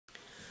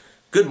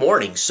Good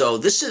morning. So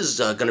this is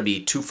going to be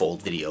a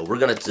twofold video. We're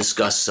going to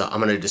discuss.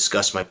 I'm going to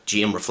discuss my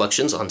GM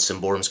reflections on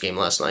Symbaroum's game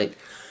last night.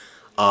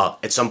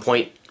 At some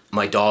point,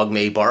 my dog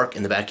may bark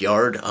in the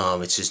backyard.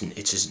 It's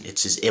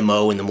his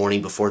MO in the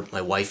morning before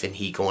my wife and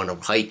he go on a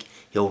hike.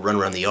 He'll run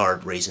around the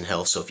yard raising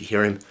hell. So if you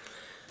hear him,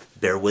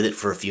 bear with it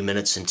for a few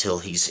minutes until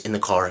he's in the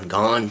car and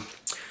gone.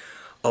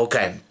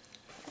 Okay.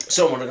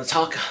 So I'm going to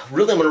talk.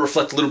 Really, I'm going to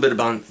reflect a little bit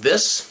about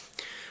this.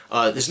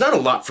 There's not a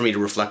lot for me to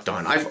reflect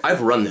on. I've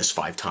run this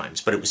 5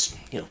 times, but it was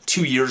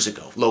 2 years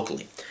ago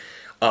locally,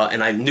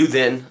 and I knew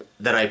then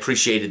that I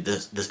appreciated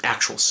the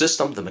actual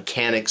system, the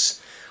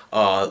mechanics,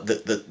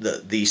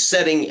 the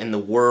setting and the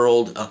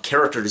world,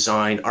 character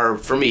design are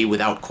for me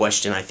without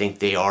question. I think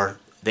they are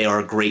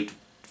a great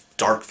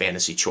dark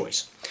fantasy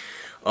choice.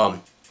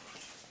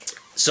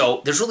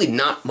 So there's really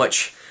not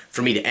much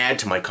for me to add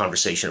to my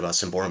conversation about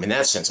Symbaroum in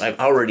that sense. I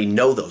already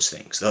know those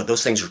things.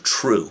 Those things are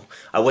true.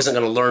 I wasn't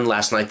going to learn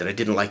last night that I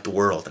didn't like the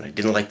world, and I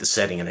didn't like the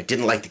setting, and I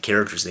didn't like the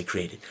characters they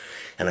created,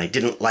 and I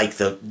didn't like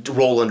the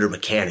roll-under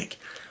mechanic.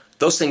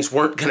 Those things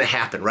weren't going to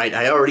happen, right?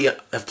 I already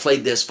have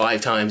played this 5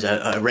 times.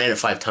 I ran it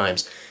 5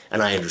 times,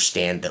 and I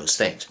understand those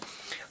things.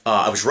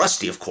 I was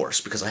rusty, of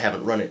course, because I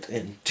haven't run it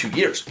in 2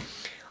 years.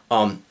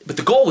 But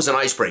the goal was an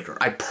icebreaker.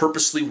 I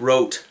purposely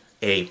wrote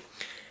a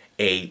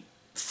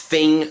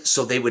thing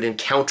so they would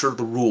encounter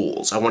the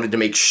rules. I wanted to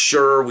make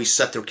sure we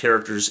set their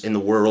characters in the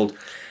world,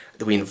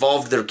 that we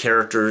involved their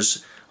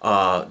characters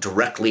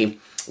directly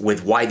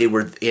with why they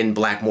were in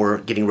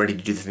Blackmoor getting ready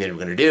to do the thing they were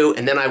going to do.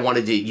 And then I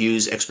wanted to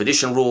use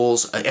expedition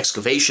rules,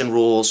 excavation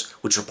rules,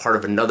 which are part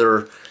of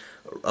another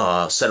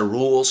set of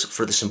rules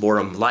for the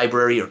Symbaroum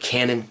library or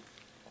canon.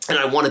 And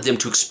I wanted them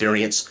to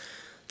experience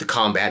the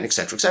combat,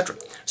 etc., etc.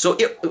 So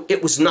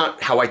it was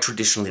not how I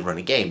traditionally run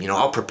a game.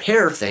 I'll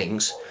prepare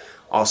things.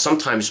 I'll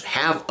sometimes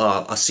have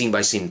a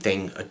scene-by-scene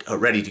thing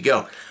ready to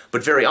go,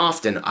 but very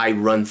often I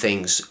run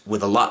things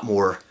with a lot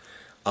more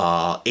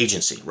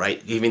agency,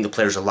 right? Giving the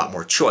players a lot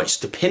more choice,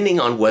 depending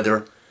on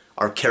whether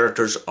our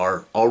characters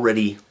are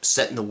already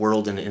set in the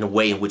world in a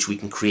way in which we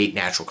can create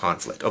natural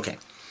conflict. Okay,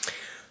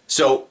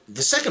 so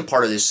the second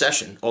part of this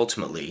session,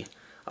 ultimately,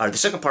 the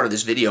second part of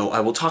this video,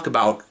 I will talk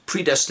about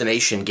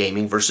predestination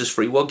gaming versus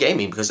free will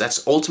gaming, because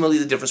that's ultimately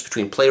the difference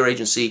between player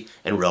agency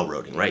and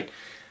railroading, right?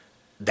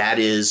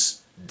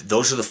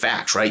 Those are the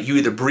facts, right? You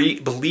either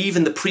believe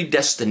in the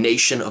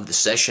predestination of the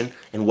session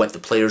and what the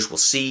players will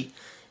see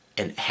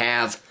and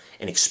have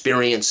and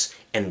experience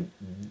and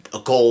a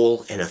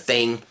goal and a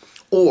thing,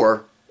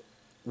 or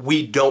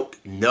we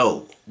don't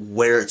know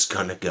where it's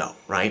going to go,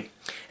 right?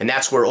 And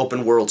that's where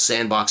open world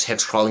sandbox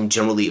hex crawling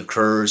generally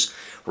occurs,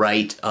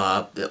 right?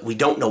 We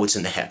don't know what's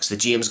in the hex. The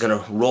GM's going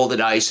to roll the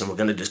dice, and we're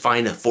going to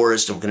define a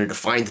forest, and we're going to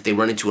define that they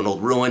run into an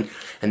old ruin,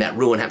 and that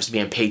ruin happens to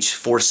be on page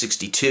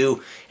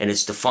 462, and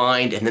it's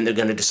defined, and then they're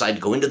going to decide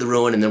to go into the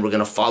ruin, and then we're going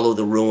to follow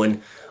the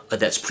ruin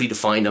that's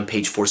predefined on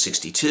page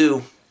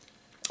 462.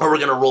 Or we're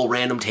going to roll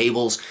random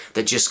tables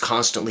that just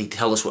constantly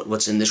tell us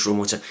what's in this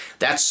room.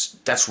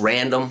 That's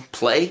random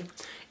play.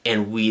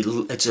 And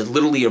it's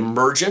literally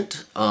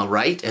emergent,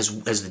 right?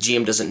 As the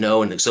GM doesn't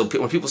know, and so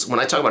when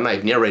I talk about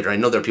Night Narrator, I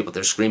know there are people that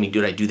are screaming,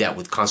 "Dude, I do that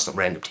with constant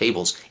random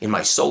tables in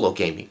my solo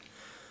gaming."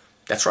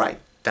 That's right.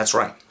 That's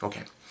right.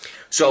 Okay.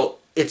 So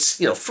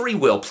it's free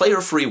will,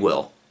 player free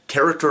will,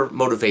 character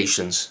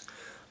motivations.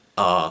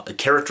 A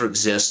character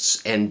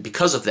exists, and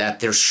because of that,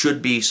 there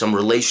should be some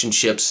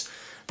relationships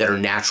that are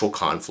natural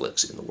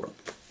conflicts in the world.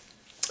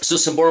 So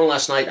Symbaroum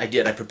last night,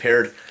 I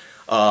prepared.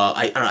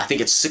 I think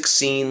it's 6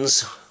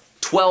 scenes.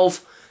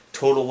 12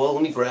 total. Well,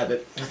 let me grab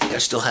it. I think I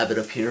still have it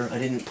up here. I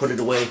didn't put it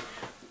away.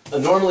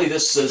 Normally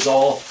this is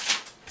all...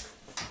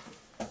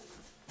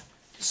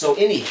 So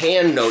any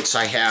hand notes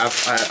I have,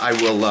 I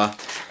will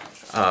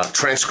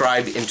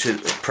transcribe into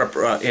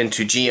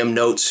GM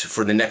notes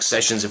for the next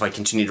sessions if I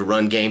continue to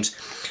run games.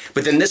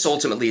 But then this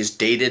ultimately is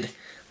dated,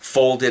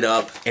 folded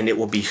up, and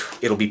it'll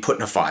be put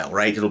in a file,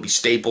 right? It'll be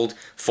stapled,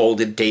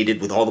 folded, dated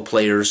with all the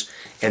players,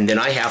 and then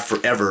I have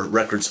forever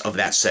records of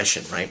that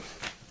session, right?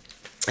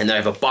 And then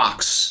I have a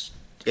box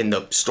in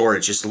the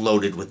storage just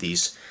loaded with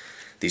these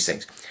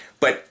things.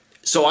 But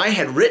so I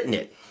had written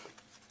it.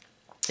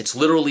 It's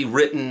literally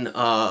written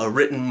a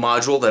written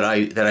module that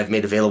I've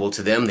made available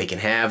to them. They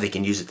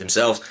can use it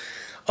themselves.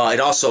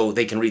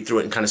 They can read through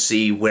it and kind of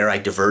see where I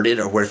diverted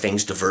or where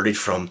things diverted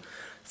from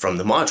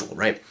the module,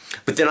 right?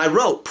 But then I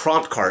wrote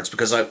prompt cards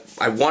because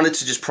I wanted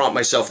to just prompt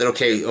myself that,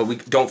 okay,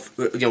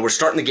 we're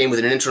starting the game with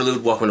an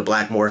interlude, welcome to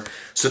Blackmoor.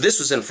 So this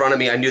was in front of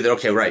me. I knew that,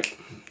 okay, right.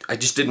 I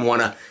just didn't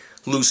want to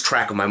lose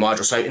track of my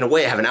module. So in a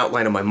way, I have an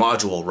outline of my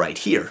module right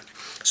here.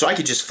 So I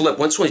could just flip.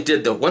 Once we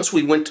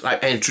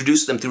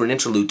introduced them through an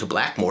interlude to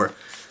Blackmoor,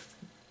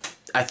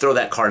 I throw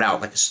that card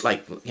out like a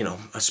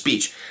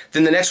speech.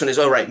 Then the next one is,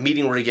 all right,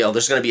 meeting Rigel.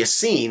 There's going to be a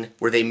scene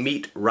where they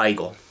meet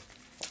Rigel.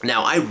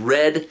 Now, I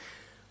read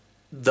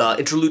the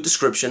interlude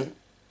description,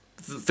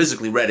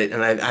 physically read it,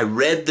 and I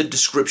read the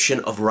description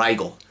of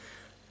Rigel.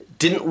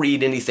 Didn't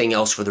read anything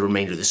else for the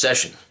remainder of the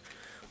session.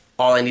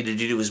 all I needed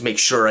to do was make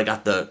sure I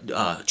got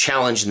the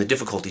challenge and the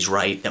difficulties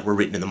right that were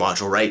written in the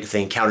module, right? If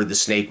they encountered the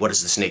snake, what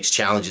is the snake's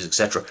challenges,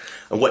 etc.,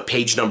 and what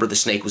page number the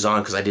snake was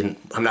on, because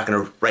I'm not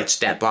going to write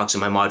stat blocks in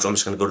my module. I'm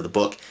just going to go to the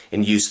book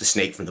and use the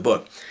snake from the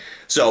book.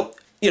 So,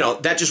 you know,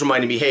 that just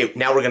reminded me, hey,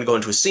 now we're going to go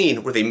into a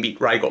scene where they meet,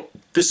 where I go,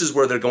 this is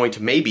where they're going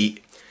to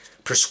maybe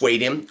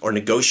persuade him or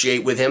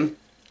negotiate with him,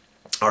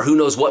 or who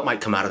knows what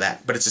might come out of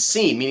that. But it's a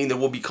scene, meaning there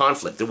will be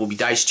conflict. There will be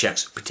dice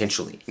checks,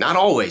 potentially. Not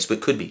always,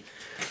 but could be.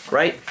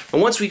 Right?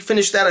 And once we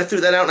finished that, I threw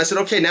that out and I said,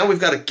 okay, now we've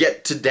got to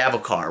get to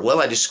Davokar.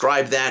 Well, I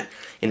described that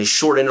in a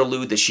short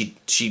interlude that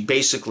she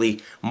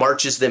basically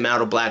marches them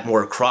out of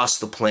Blackmoor across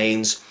the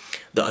plains,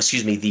 the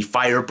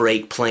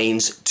Firebreak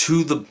plains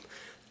to the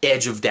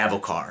edge of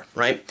Davokar,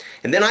 right?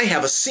 And then I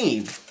have a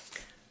scene.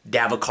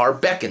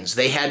 Davokar beckons.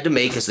 They had to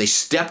make, as they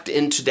stepped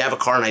into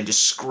Davokar, and I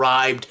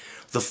described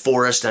the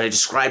forest, and I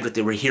described what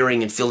they were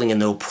hearing and feeling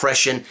and the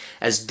oppression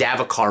as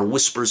Davokar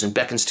whispers and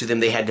beckons to them.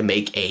 They had to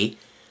make a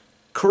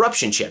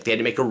corruption check. They had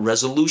to make a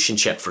resolution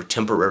check for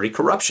temporary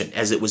corruption,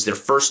 as it was their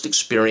first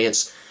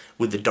experience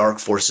with the dark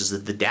forces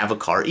of the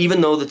Davokar.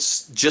 Even though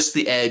that's just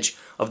the edge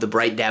of the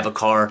bright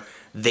Davokar,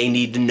 they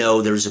need to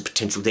know there's a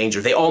potential danger.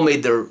 They all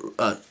made their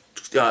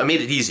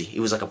made it easy. It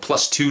was like a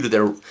 +2 to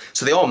their,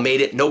 so they all made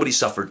it. Nobody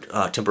suffered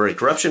temporary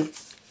corruption.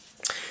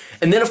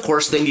 And then, of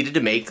course, they needed to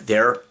make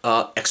their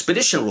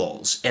expedition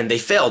rolls, and they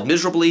failed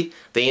miserably.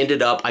 I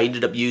ended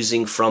up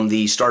using from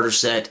the starter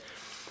set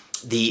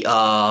the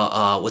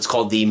what's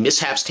called the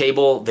mishaps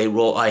table.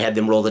 I had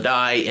them roll the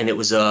die, and it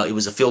was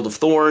a field of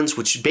thorns,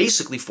 which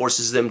basically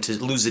forces them to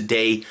lose a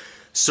day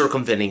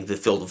circumventing the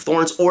field of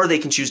thorns, or they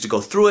can choose to go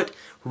through it,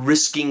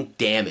 risking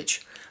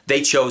damage.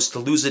 They chose to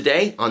lose a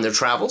day on their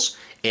travels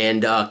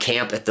and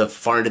camp at the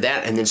far end of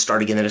that, and then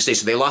start again the next day.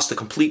 So they lost a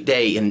complete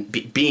day in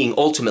being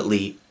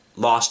ultimately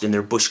lost in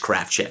their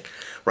bushcraft check,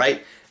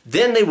 right?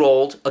 Then they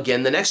rolled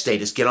again the next day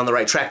to get on the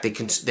right track.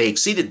 They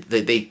exceeded.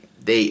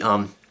 They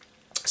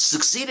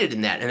succeeded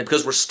in that, and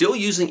because we're still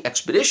using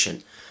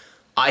expedition,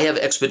 I have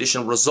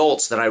expedition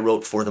results that I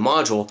wrote for the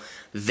module.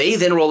 They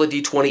then roll a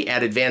d20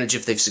 at advantage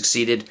if they've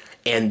succeeded,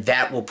 and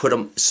that will put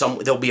them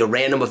there'll be a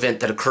random event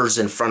that occurs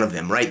in front of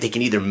them, right? They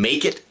can either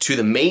make it to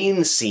the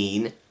main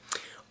scene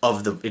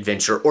of the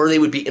adventure, or they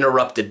would be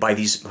interrupted by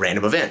these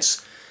random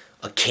events.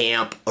 A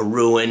camp, a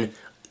ruin,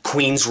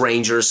 Queen's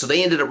Rangers. So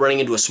they ended up running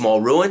into a small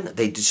ruin.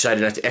 They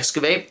decided not to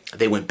excavate.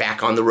 They went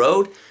back on the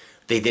road.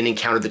 They then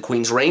encountered the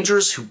Queen's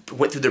Rangers, who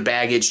went through their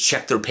baggage,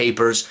 checked their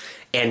papers,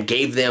 and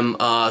gave them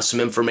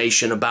some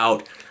information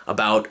about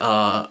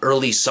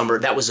early summer.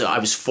 That was I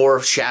was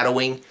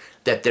foreshadowing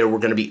that there were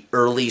going to be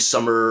early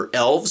summer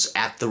elves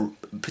at the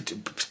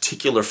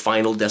particular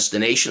final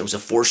destination. It was a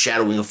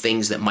foreshadowing of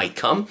things that might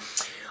come.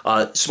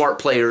 Smart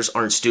players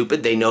aren't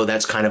stupid. They know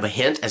that's kind of a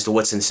hint as to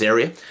what's in this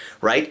area,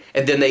 right?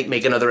 And then they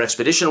make another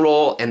expedition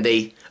roll, and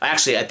they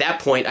actually at that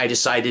point I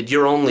decided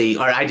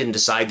I didn't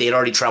decide. They had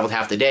already traveled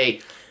half the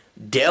day.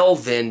 Dell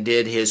then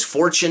did his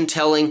fortune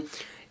telling,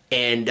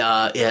 and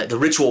the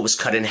ritual was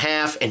cut in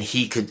half, and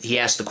he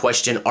asked the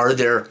question: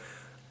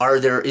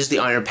 is the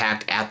Iron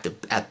Pact at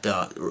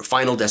the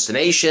final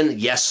destination?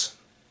 Yes,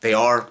 they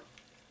are.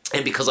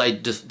 And because I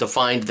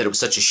defined that it was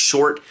such a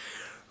short,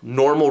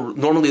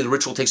 normally the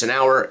ritual takes an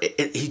hour,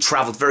 he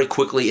traveled very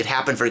quickly. It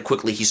happened very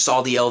quickly. He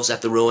saw the elves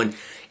at the ruin,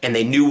 and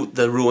they knew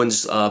the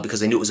ruins because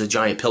they knew it was a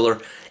giant pillar.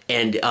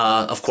 And,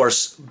 of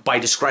course, by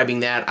describing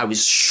that, I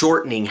was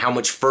shortening how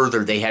much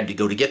further they had to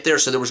go to get there,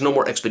 so there was no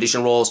more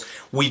expedition rolls.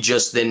 We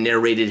just then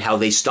narrated how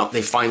they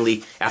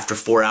finally, after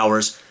 4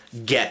 hours,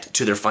 get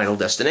to their final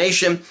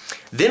destination.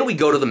 Then we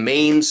go to the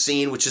main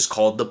scene, which is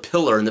called the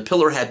Pillar, and the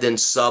Pillar had then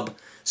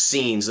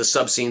sub-scenes. The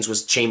sub-scenes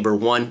was Chamber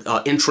 1,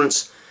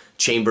 entrance,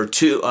 Chamber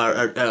 2,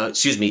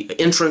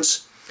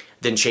 entrance,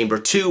 then Chamber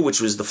 2, which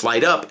was the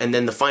flight up, and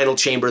then the final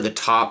chamber, the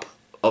top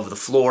of the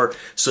floor.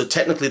 So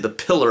technically the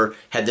Pillar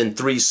had then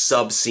 3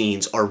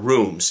 sub-scenes or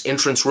rooms: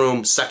 entrance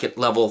room, second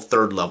level,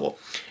 third level.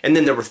 And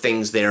then there were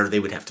things there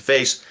they would have to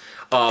face.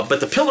 But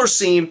the Pillar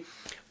scene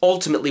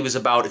ultimately was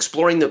about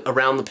exploring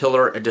around the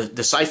Pillar,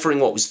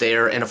 deciphering what was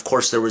there, and of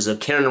course there was a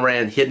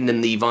Canaran hidden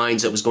in the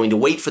vines that was going to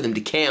wait for them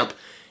to camp,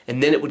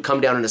 and then it would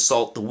come down and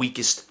assault the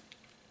weakest,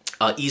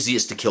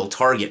 easiest to kill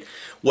target.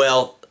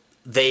 Well,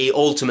 they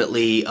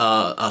ultimately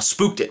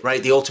spooked it,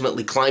 right? They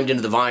ultimately climbed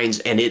into the vines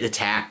and it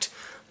attacked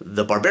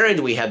the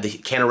barbarian. We had the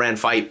Canaran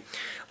fight.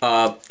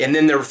 And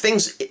then there were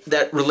things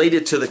that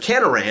related to the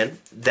Canaran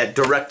that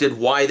directed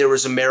why there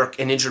was an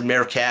injured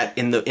meerkat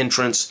in the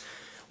entrance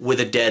with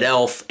a dead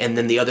elf, and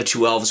then the other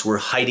 2 elves were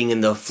hiding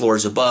in the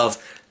floors above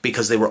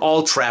because they were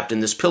all trapped in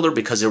this pillar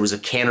because there was a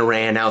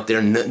Canaran out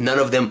there. None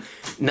of them,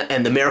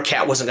 and the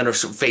meerkat wasn't going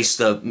to face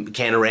the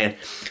Canaran,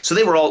 so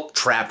they were all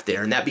trapped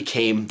there, and that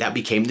became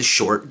the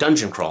short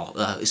dungeon crawl.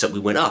 Except we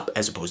went up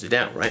as opposed to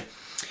down, right?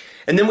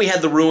 And then we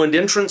had the ruined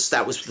entrance.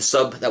 That was the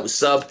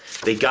sub.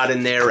 They got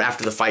in there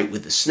after the fight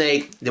with the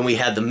snake. Then we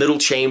had the middle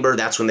chamber.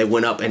 That's when they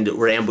went up and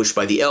were ambushed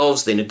by the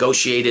elves. They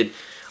negotiated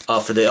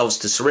for the elves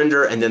to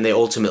surrender, and then they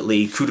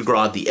ultimately coup de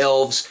grace the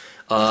elves.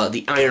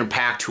 the Iron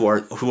Pact, who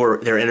are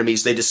their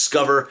enemies. They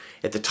discover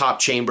at the top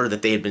chamber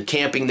that they had been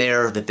camping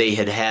there, that they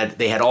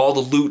had all the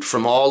loot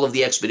from all of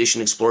the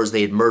expedition explorers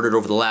they had murdered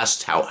over the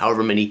last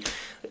however many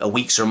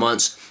weeks or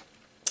months.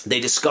 They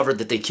discovered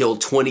that they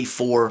killed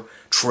 24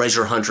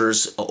 treasure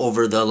hunters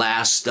over the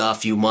last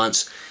few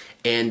months,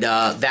 and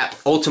that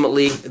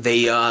ultimately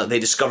they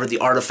discovered the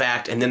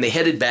artifact, and then they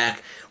headed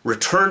back.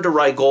 Return to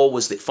Rigol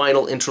was the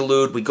final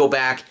interlude. We go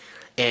back,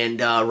 and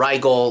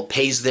Rigol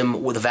pays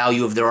them with the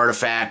value of their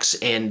artifacts,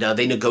 and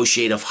they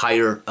negotiate a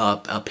higher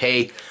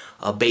pay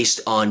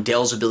based on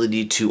Dell's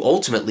ability to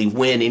ultimately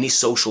win any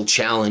social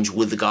challenge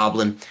with the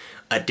Goblin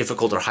at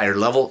difficult or higher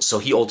level. So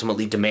he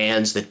ultimately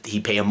demands that he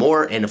pay him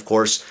more, and of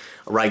course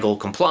Rigol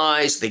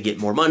complies. They get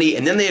more money,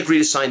 and then they agree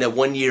to sign a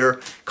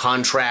 1-year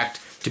contract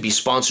to be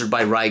sponsored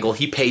by Rigol.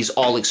 He pays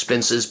all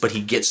expenses, but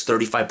he gets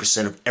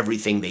 35% of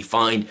everything they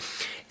find,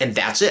 and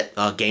that's it.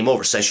 Game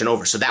over, session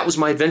over. So that was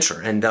my adventure,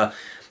 and that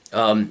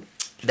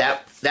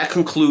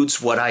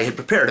concludes what I had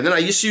prepared. And then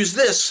I just used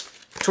this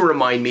to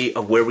remind me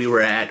of where we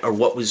were at, or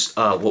what was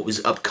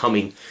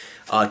upcoming,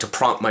 to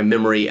prompt my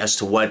memory as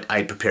to what I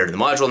had prepared in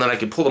the module. And then I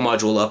could pull the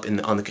module up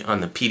on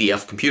the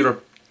PDF computer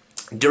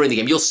during the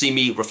game. You'll see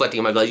me reflecting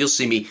on my glass. You'll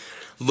see me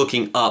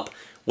looking up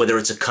whether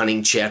it's a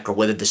cunning check or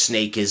whether the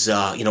snake is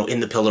in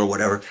the pillar or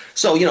whatever.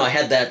 So I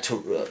had that.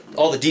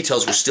 All the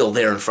details were still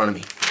there in front of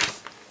me.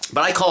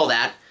 But I call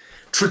that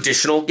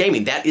traditional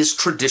gaming. That is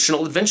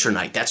traditional adventure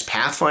night. That's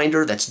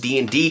Pathfinder. That's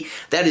D&D.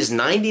 That is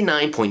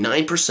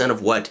 99.9%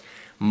 of what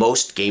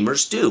most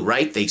gamers do.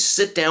 Right? They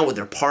sit down with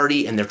their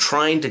party and they're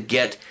trying to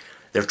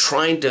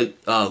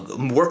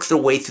work their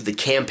way through the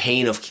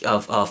campaign of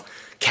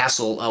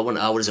Castle,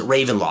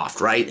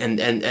 Ravenloft, right?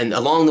 And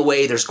along the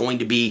way, there's going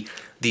to be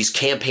these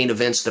campaign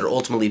events that are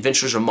ultimately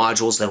adventures or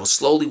modules that will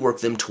slowly work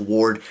them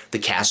toward the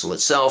castle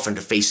itself and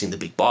to facing the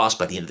big boss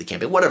by the end of the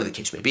campaign, whatever the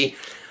case may be.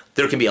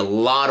 There can be a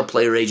lot of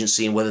player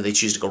agency in whether they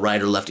choose to go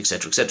right or left,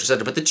 etc., etc.,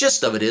 etc. But the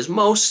gist of it is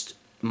most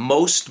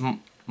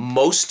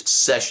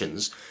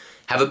sessions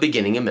have a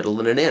beginning, a middle,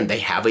 and an end. They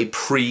have a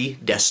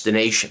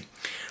predestination.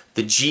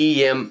 The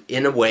GM,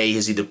 in a way,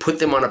 has either put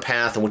them on a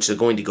path in which they're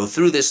going to go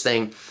through this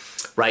thing,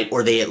 right,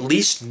 or they at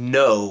least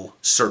know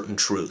certain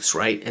truths,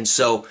 right? And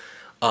so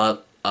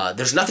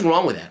there's nothing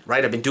wrong with that,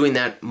 right? I've been doing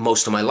that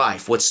most of my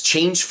life. What's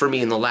changed for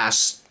me in the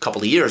last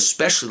couple of years,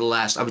 especially the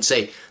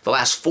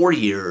last 4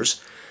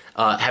 years,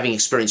 having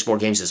experienced more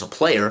games as a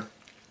player,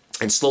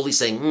 and slowly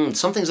saying,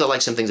 some things I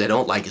like, some things I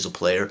don't like as a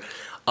player,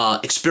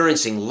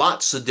 experiencing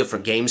lots of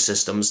different game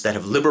systems that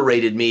have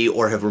liberated me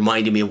or have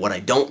reminded me of what I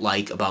don't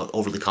like about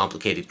overly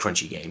complicated,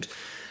 crunchy games.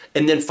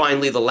 And then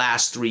finally, the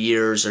last 3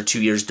 years or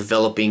 2 years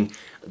developing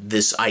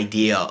this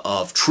idea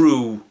of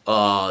true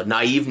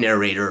naive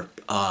narrator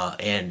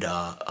and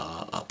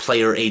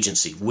player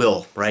agency,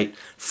 will, right?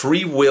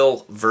 Free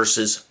will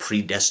versus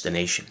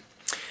predestination.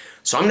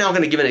 So I'm now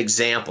going to give an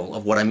example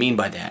of what I mean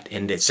by that.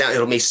 And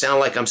it may sound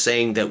like I'm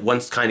saying that one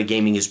kind of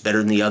gaming is better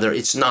than the other.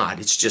 It's not.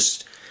 It's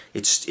just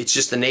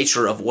the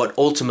nature of what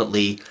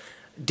ultimately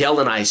Dell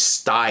and I's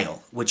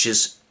style, which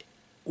is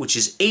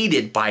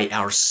aided by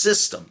our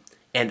system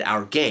and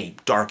our game,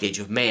 Dark Age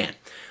of Man.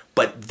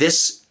 But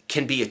this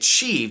can be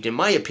achieved, in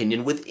my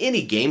opinion, with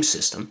any game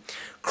system,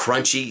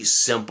 crunchy,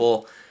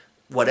 simple,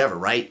 whatever,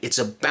 right? It's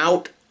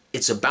about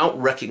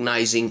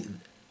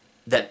recognizing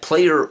that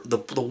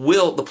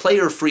the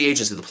player free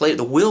agency,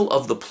 the will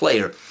of the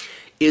player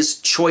is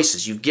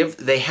choices.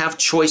 They have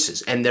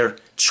choices, and their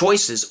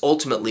choices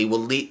ultimately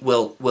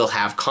will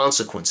have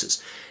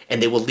consequences,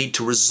 and they will lead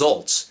to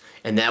results,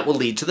 and that will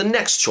lead to the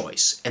next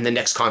choice, and the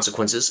next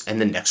consequences,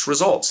 and the next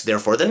results.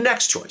 Therefore, the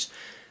next choice.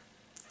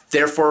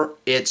 Therefore,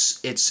 it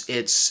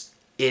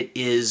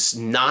is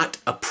not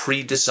a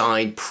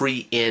pre-designed,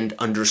 pre-end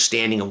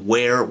understanding of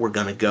where we're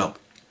going to go.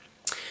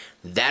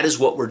 That is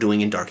what we're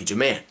doing in Dark Age of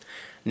Man.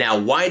 Now,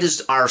 why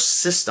does our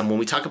system, when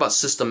we talk about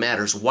system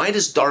matters, why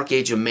does Dark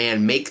Age of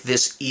Man make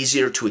this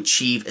easier to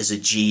achieve as a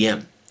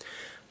GM?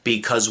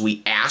 Because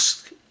we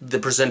ask the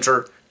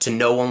presenter to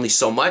know only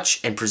so much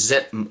and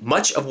present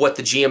much of what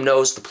the GM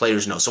knows, the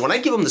players know. So when I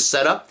give them the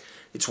setup,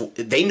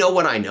 they know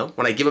what I know.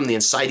 When I give them the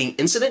inciting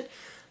incident,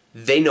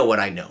 they know what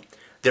I know.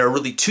 There are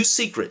really three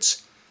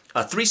secrets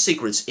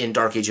in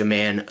Dark Age of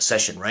Man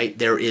session, right?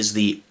 There is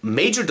the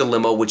major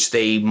dilemma, which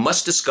they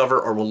must discover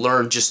or will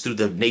learn just through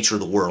the nature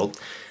of the world.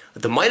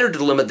 The minor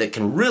dilemma that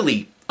can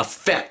really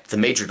affect the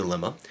major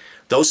dilemma,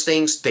 those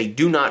things they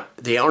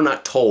are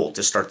not told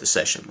to start the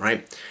session,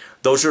 right?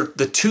 Those are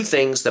the two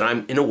things that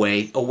I'm in a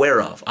way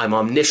aware of. I'm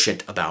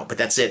omniscient about, but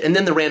that's it. And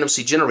then the random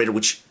seed generator,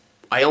 which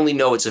I only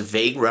know it's a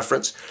vague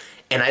reference,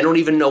 and I don't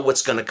even know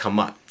what's going to come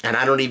up. And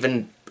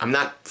I'm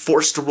not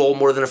forced to roll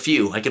more than a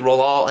few. I could roll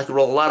a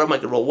lot of them, I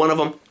could roll one of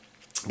them,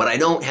 but I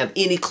don't have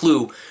any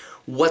clue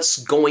what's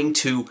going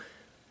to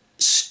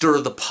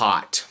stir the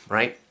pot,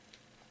 right?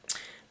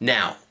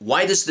 Now,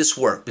 why does this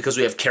work? Because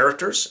we have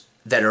characters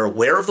that are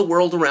aware of the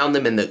world around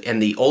them and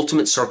the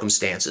ultimate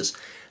circumstances.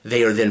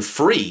 They are then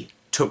free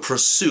to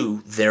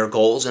pursue their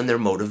goals and their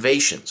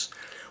motivations.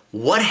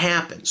 What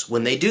happens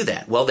when they do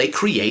that? Well, they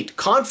create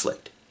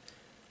conflict.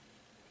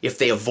 If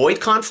they avoid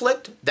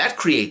conflict, that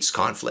creates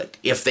conflict.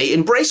 If they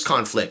embrace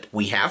conflict,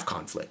 we have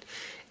conflict.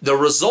 The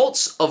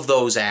results of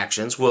those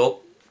actions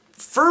will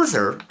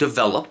further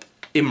develop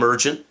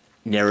emergent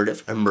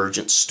narrative,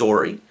 emergent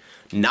story,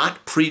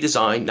 not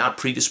pre-designed, not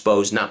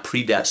predisposed, not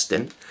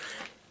predestined.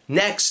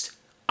 Next,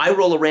 I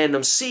roll a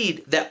random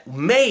seed that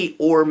may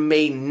or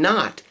may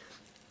not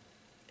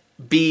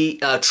be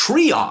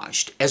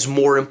triaged as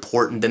more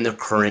important than their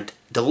current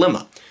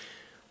dilemma.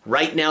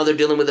 Right now they're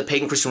dealing with a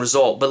pagan Christian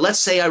result, but let's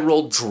say I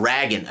roll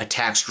Dragon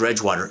attacks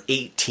Dredgewater,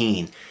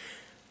 18.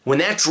 When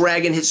that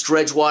dragon hits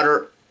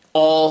Dredgewater,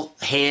 all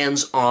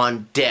hands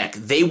on deck.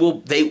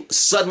 They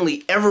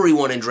suddenly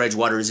everyone in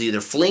Dredgewater is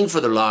either fleeing for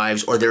their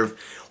lives or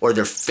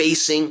they're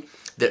facing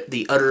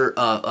the utter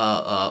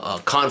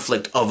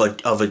conflict of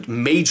a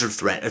major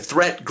threat, a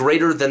threat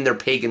greater than their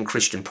pagan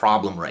Christian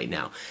problem right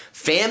now.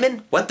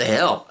 Famine? What the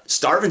hell?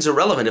 Starving's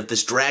irrelevant if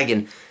this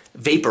dragon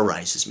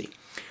vaporizes me.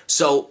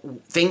 So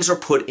things are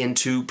put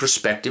into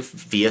perspective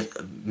via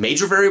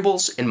major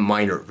variables and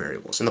minor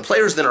variables. And the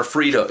players then are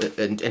free to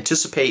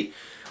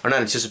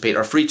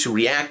are free to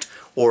react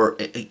or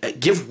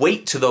give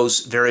weight to those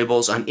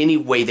variables on any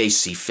way they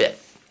see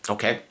fit.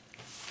 Okay?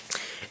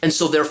 And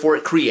so therefore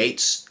it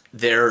creates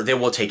they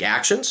will take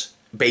actions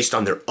based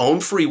on their own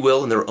free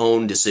will and their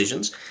own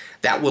decisions.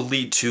 That will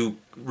lead to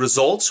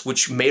results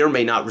which may or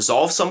may not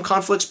resolve some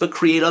conflicts but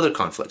create other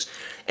conflicts.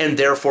 And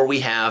therefore we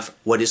have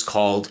what is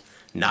called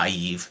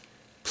naive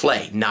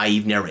play,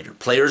 naive narrator.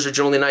 Players are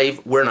generally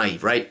naive. We're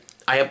naive, right?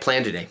 I have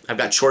planned today. I've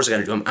got chores I got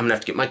to do. I'm going to have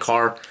to get my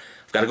car.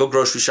 I've got to go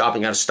grocery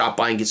shopping. I've got to stop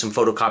by and get some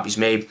photocopies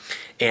made.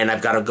 And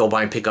I've got to go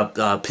by and pick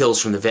up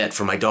pills from the vet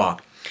for my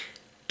dog.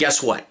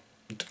 Guess what?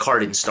 The car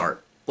didn't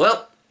start.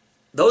 Well,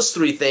 those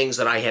three things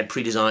that I had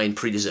pre-designed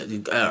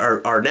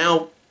are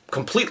now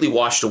completely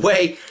washed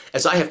away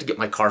as I have to get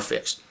my car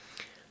fixed.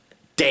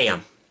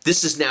 Damn.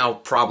 This is now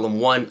problem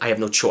one. I have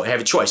no choice. I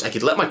have a choice. I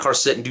could let my car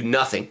sit and do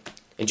nothing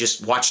and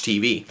just watch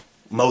TV,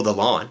 mow the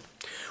lawn,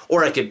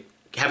 or I could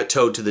have it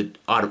towed to the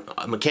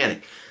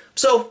mechanic.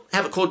 So,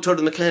 have it towed to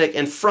the mechanic,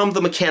 and from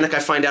the mechanic I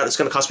find out it's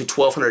going to cost me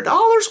 $1,200.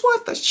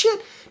 What the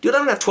shit? Dude, I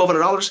don't have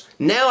 $1,200.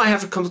 Now I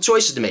have a couple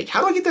choices to make.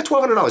 How do I get that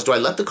 $1,200? Do I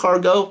let the car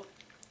go?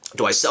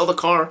 Do I sell the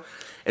car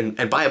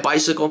and buy a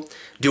bicycle?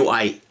 Do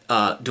I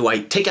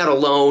take out a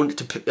loan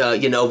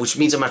to which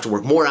means I'm going to have to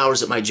work more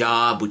hours at my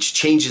job, which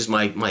changes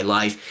my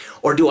life?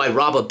 Or do I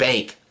rob a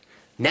bank?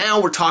 Now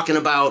we're talking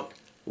about,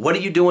 what are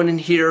you doing in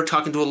here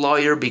talking to a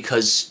lawyer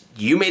because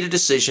you made a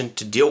decision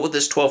to deal with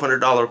this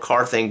 $1,200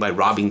 car thing by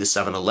robbing the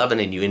 7-Eleven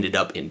and you ended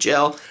up in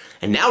jail,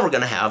 and now we're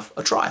going to have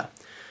a trial.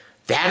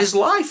 That is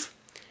life.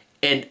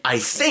 And I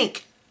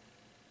think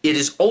it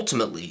is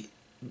ultimately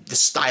the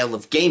style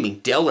of gaming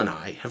Dell and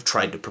I have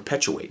tried to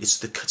perpetuate. It's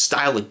the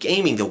style of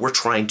gaming that we're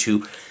trying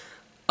to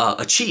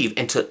achieve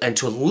and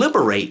to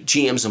liberate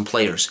GMs and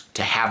players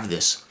to have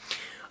this.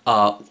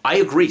 I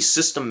agree,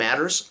 system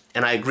matters,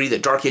 and I agree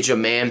that Dark Age of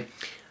Man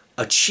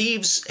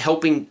achieves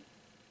helping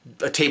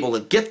a table to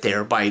get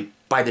there by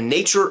the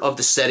nature of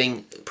the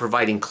setting,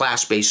 providing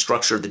class-based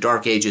structure of the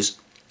Dark Ages,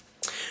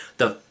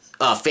 the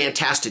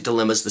fantastic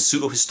dilemmas, the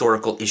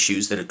pseudo-historical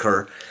issues that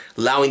occur,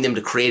 allowing them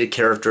to create a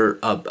character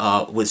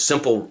with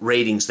simple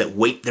ratings that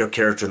weight their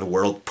character in the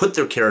world, put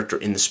their character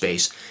in the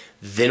space,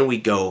 then we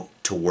go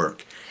to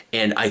work.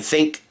 And I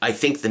think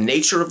the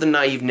nature of the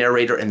naive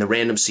narrator and the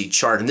random seed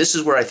chart, and this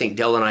is where I think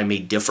Dell and I may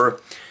differ.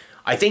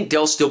 I think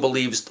Dell still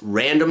believes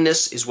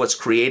randomness is what's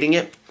creating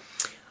it.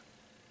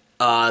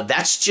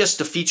 That's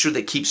just a feature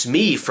that keeps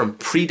me from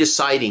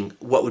pre-deciding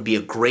what would be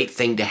a great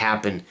thing to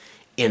happen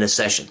in a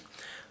session.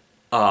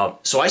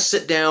 So I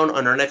sit down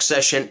on our next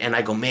session and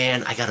I go,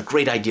 man, I got a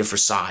great idea for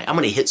Cy. I'm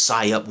going to hit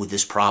Cy up with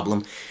this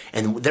problem,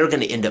 and they're going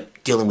to end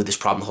up dealing with this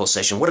problem the whole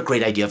session. What a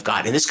great idea I've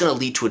got. And it's going to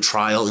lead to a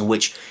trial in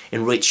which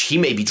he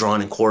may be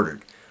drawn and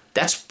quartered.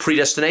 That's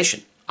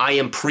predestination. I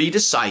am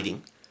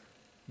pre-deciding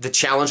the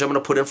challenge I'm going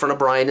to put in front of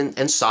Brian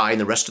and Cy and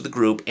the rest of the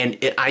group, and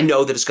I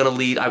know that it's going to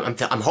lead, I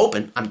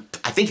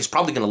think it's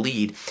probably going to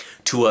lead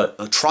to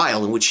a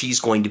trial in which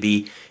he's going to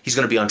be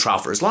on trial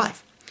for his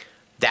life.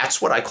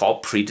 That's what I call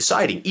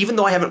pre-deciding. Even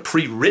though I haven't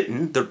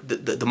pre-written the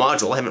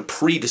module, I haven't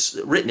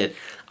pre-written it,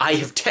 I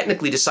have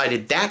technically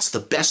decided that's the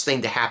best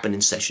thing to happen in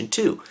session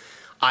 2.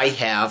 I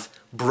have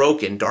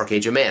broken Dark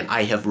Age of Man.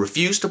 I have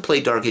refused to play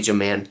Dark Age of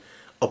Man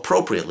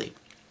appropriately.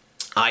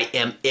 I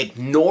am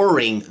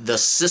ignoring the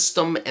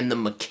system and the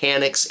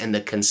mechanics and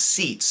the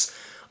conceits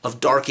of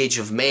Dark Age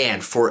of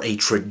Man for a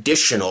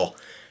traditional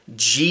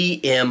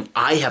GM,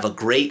 I have a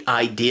great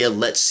idea,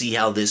 let's see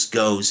how this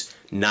goes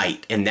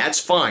night. And that's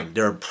fine.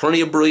 There are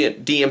plenty of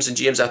brilliant DMs and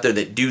GMs out there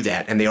that do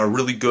that, and they are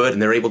really good,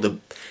 and they're able to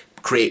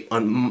create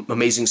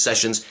amazing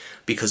sessions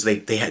because they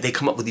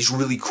come up with these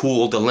really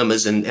cool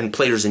dilemmas, and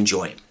players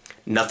enjoy it.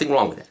 Nothing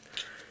wrong with that.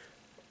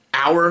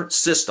 Our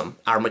system,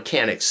 our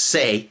mechanics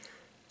say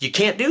you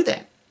can't do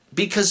that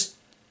because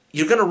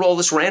you're going to roll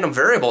this random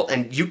variable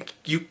and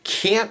you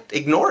can't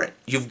ignore it.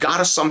 You've got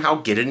to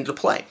somehow get it into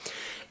play.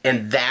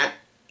 And that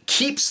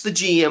keeps the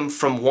GM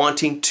from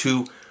wanting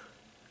to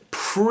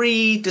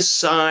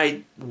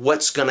pre-decide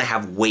what's going to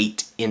have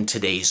weight in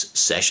today's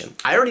session.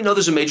 I already know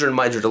there's a major and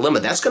minor dilemma.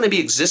 That's going to be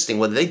existing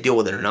whether they deal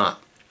with it or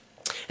not.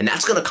 And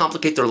that's going to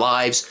complicate their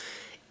lives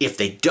if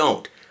they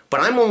don't. But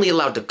I'm only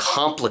allowed to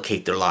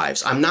complicate their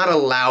lives. I'm not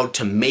allowed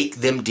to make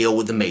them deal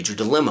with the major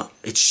dilemma.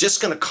 It's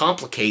just going to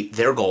complicate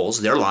their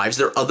goals, their lives,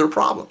 their other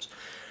problems.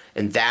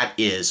 And that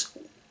is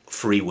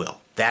free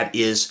will. That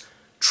is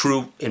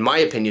true, in my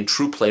opinion,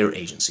 true player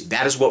agency.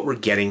 That is what we're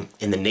getting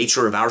in the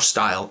nature of our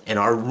style, and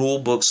our rule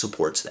book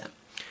supports that.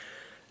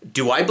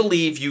 Do I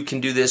believe you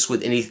can do this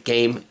with any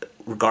game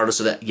regardless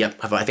of that? Yep,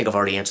 I think I've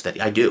already answered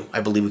that. I do.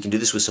 I believe we can do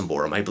this with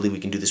Symbaroum. I believe we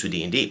can do this with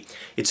D&D.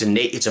 It's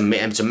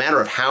a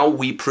matter of how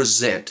we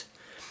present,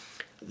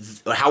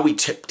 how we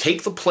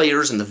take the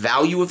players and the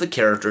value of the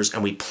characters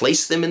and we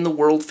place them in the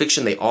world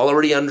fiction they all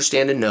already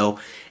understand and know,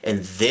 and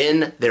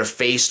then they're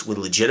faced with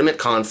legitimate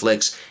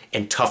conflicts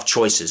and tough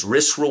choices.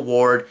 Risk,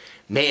 reward.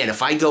 Man,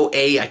 if I go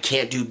A, I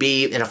can't do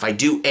B, and if I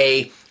do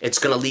A, it's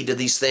going to lead to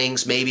these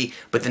things maybe,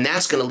 but then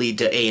that's going to lead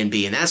to A and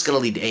B, and that's going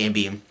to lead to A and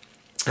B, and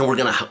we're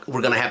gonna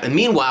have. And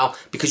meanwhile,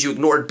 because you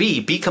ignored B,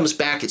 B comes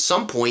back at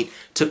some point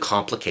to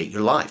complicate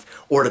your life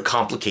or to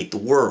complicate the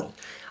world.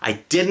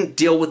 I didn't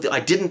tell the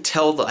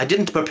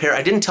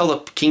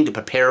king to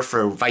prepare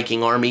for a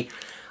Viking army.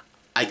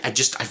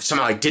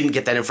 Somehow I didn't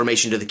get that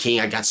information to the king.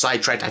 I got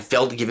sidetracked. I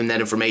failed to give him that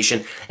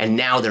information, and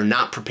now they're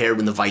not prepared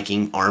when the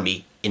Viking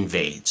army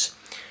invades.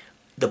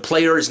 The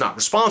player is not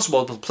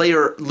responsible. The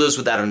player lives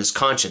with that on his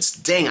conscience.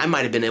 Dang, I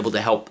might have been able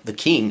to help the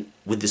king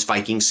with this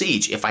Viking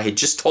siege if I had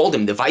just told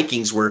him the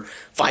Vikings were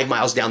 5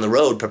 miles down the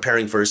road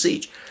preparing for a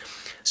siege.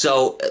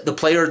 So the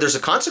player, there's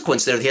a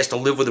consequence there. He has to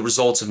live with the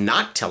results of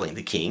not telling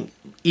the king,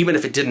 even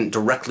if it didn't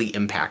directly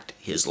impact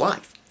his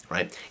life,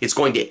 right? It's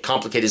going to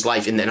complicate his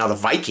life. And then now the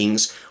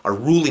Vikings are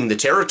ruling the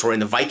territory,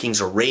 and the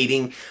Vikings are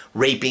raiding,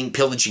 raping,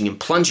 pillaging, and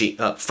plunging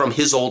from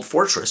his old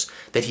fortress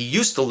that he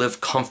used to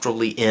live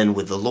comfortably in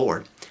with the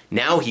Lord.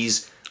 Now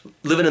he's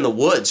living in the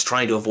woods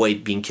trying to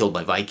avoid being killed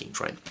by Vikings,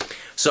 right?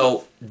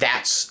 So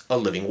that's a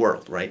living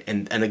world, right?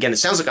 And again, it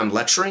sounds like I'm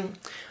lecturing.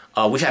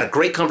 We've had a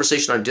great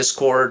conversation on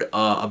Discord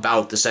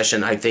about the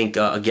session. I think,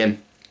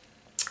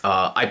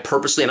 I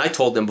purposely, and I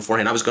told them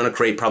beforehand, I was going to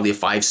create probably a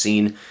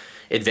 5-scene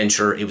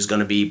adventure. It was going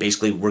to be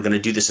basically, we're going to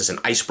do this as an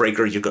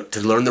icebreaker. You're going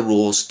to learn the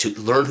rules, to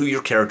learn who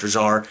your characters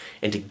are,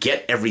 and to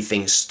get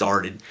everything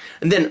started.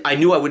 And then I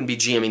knew I wouldn't be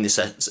GMing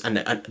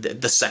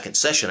the second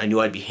session. I knew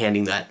I'd be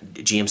handing that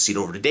GM seat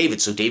over to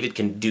David, so David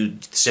can do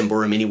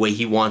Symbaroum any way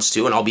he wants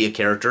to, and I'll be a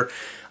character.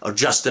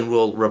 Justin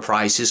will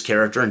reprise his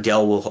character, and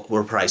Dell will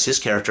reprise his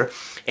character,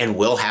 and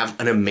we'll have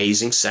an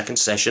amazing second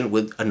session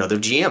with another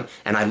GM.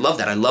 And I love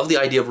that. I love the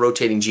idea of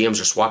rotating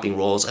GMs or swapping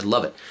roles. I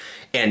love it.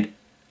 And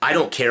I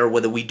don't care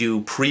whether we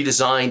do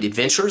pre-designed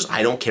adventures.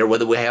 I don't care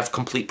whether we have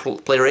complete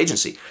player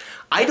agency.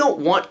 I don't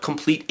want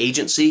complete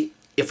agency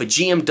if a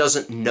GM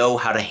doesn't know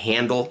how to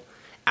handle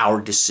our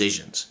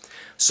decisions.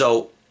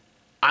 So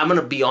I'm going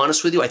to be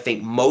honest with you. I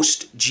think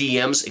most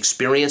GMs,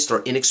 experienced or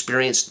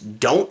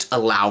inexperienced, don't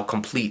allow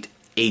complete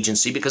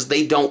agency because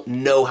they don't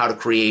know how to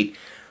create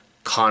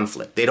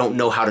conflict. They don't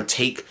know how to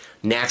take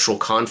natural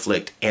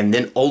conflict and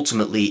then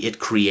ultimately it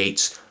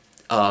creates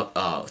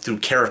through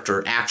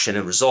character, action,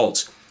 and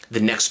results the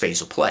next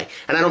phase of play.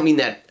 And I don't mean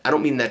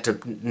that to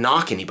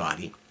knock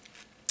anybody.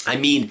 I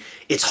mean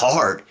it's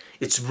hard.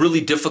 It's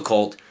really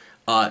difficult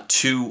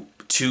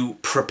to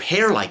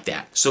prepare like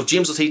that. So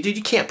GMs will say, dude,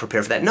 you can't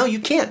prepare for that. No, you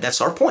can't.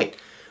 That's our point.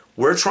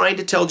 We're trying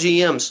to tell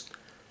GMs,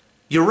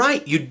 you're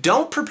right, you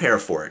don't prepare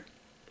for it.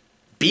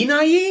 Be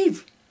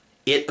naive.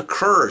 It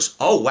occurs.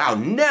 Oh, wow,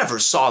 never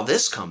saw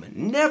this coming.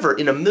 Never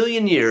in a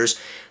million years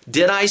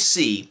did I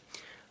see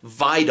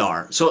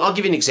Vidar. So I'll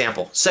give you an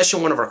example.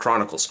 Session 1 of our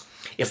Chronicles.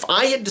 If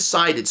I had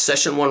decided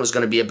Session 1 was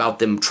going to be about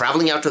them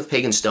traveling out to the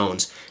Pagan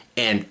Stones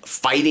and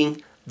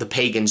fighting the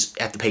pagans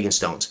at the Pagan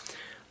Stones,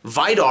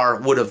 Vidar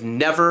would have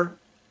never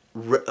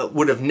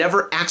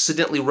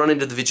accidentally run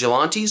into the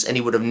Vigilantes, and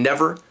he would have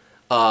never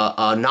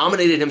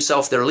nominated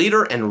himself their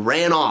leader and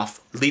ran off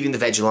leading the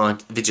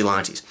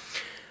Vigilantes.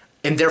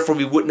 And therefore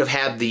we wouldn't have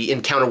had the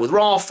encounter with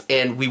Rolf,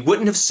 and we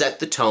wouldn't have set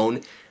the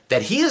tone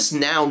that he is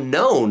now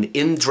known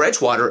in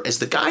Dredgewater as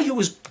the guy who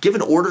was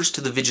giving orders to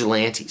the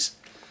Vigilantes.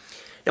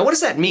 Now what does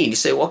that mean? You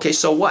say, well, okay,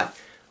 so what?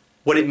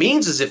 What it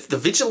means is if the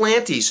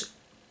Vigilantes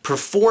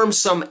perform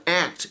some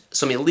act,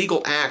 some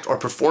illegal act, or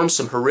perform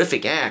some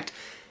horrific act,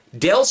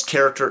 Dell's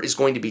character is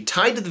going to be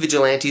tied to the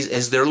Vigilantes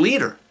as their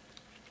leader.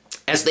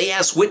 As they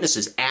ask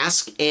witnesses,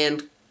 ask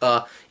and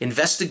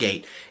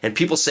investigate, and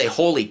people say,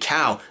 holy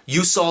cow,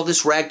 you saw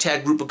this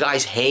ragtag group of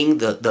guys hang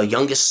the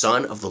youngest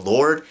son of the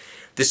Lord?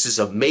 This is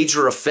a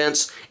major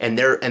offense, and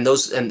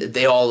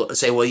they all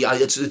say, well, yeah,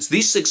 it's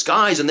these 6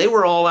 guys, and they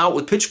were all out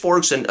with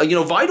pitchforks, and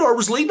Vidar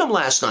was leading them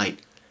last night.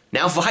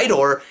 Now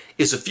Vidar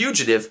is a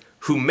fugitive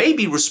who may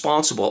be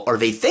responsible, or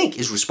they think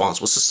is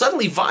responsible. So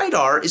suddenly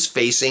Vidar is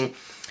facing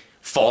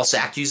false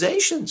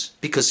accusations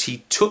because he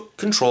took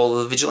control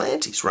of the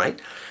Vigilantes,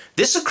 right?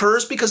 This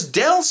occurs because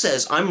Dell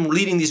says, I'm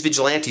leading these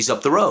Vigilantes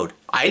up the road.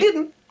 I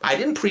didn't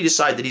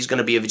pre-decide that he's going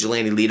to be a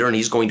Vigilante leader and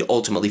he's going to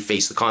ultimately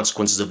face the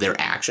consequences of their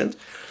actions.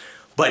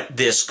 But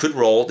this could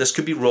roll, this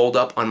could be rolled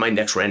up on my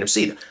next random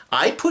seed.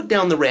 I put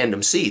down the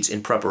random seeds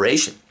in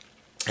preparation,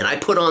 and I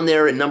put on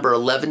there at number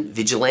 11,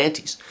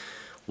 Vigilantes.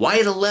 Why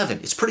at 11?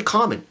 It's pretty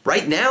common.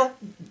 Right now,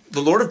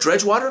 the Lord of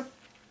Dredgewater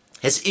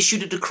has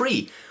issued a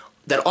decree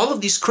that all of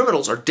these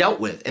criminals are dealt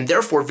with, and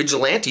therefore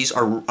vigilantes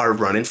are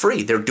running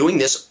free. They're doing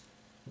this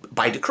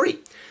by decree.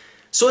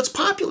 So it's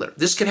popular.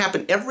 This can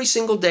happen every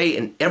single day,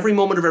 and every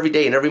moment of every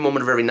day, and every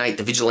moment of every night,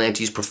 the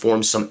vigilantes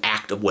perform some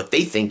act of what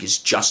they think is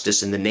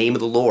justice in the name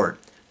of the Lord.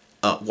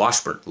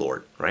 Washburn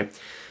Lord, right?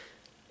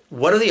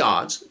 What are the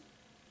odds?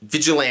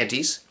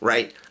 Vigilantes,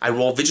 right? I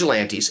roll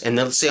vigilantes, and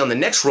then let's say on the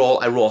next roll,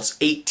 I roll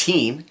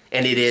 18,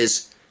 and it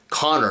is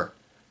Connor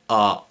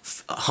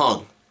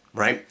hung,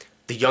 right?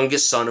 The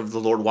youngest son of the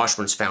Lord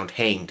Washburn is found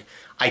hanged.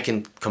 I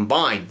can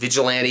combine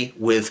vigilante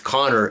with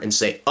Connor and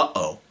say,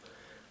 uh-oh.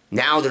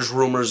 Now there's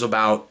rumors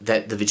about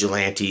that the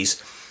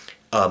vigilantes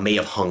may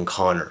have hung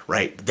Connor,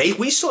 right?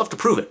 We still have to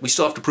prove it. We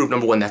still have to prove,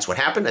 number one, that's what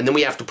happened, and then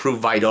we have to prove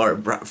Vidar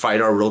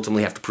would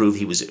ultimately have to prove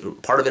he was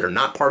part of it or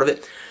not part of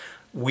it.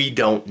 We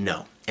don't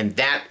know, and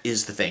that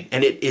is the thing.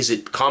 And is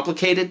it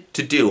complicated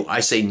to do?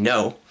 I say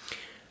no,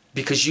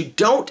 because you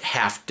don't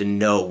have to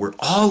know where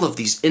all of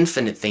these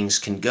infinite things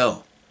can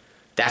go.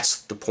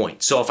 That's the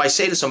point. So if I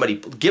say to somebody,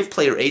 give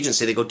player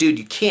agency, they go, dude,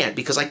 you can't,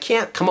 because I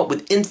can't come up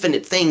with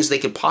infinite things they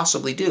could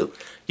possibly do.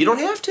 You don't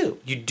have to.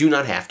 You do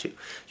not have to.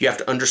 You have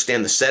to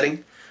understand the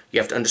setting. You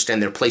have to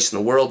understand their place in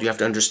the world. You have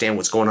to understand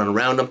what's going on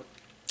around them.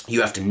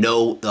 You have to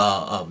know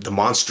the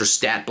monster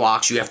stat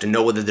blocks. You have to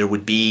know whether there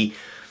would be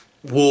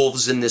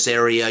wolves in this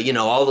area, you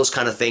know, all those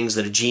kind of things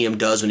that a GM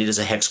does when he does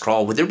a hex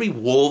crawl. Would there be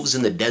wolves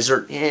in the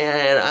desert?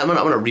 I'm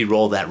gonna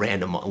re-roll that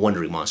random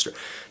Wandering Monster.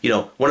 You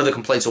know, one of the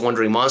complaints of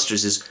Wandering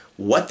Monsters is,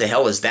 what the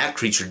hell is that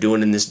creature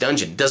doing in this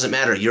dungeon? Doesn't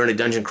matter. You're in a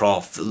dungeon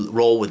crawl.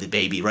 Roll with it,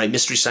 baby, right?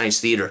 Mystery Science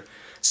Theater.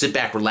 Sit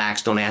back,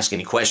 relax, don't ask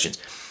any questions.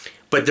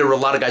 But there were a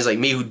lot of guys like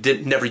me who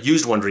never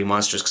used Wandering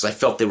Monsters because I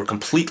felt they were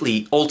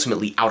completely,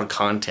 ultimately out of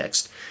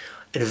context.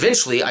 And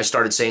eventually I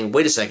started saying,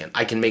 wait a second,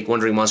 I can make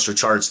Wandering Monster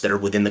charts that are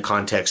within the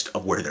context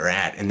of where they're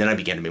at. And then I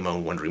began to make my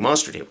own Wandering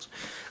Monster tables.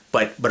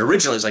 But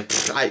originally I was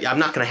like, I'm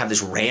not going to have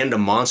this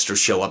random monster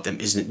show up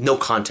that is no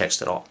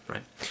context at all,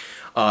 right?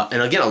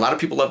 And again, a lot of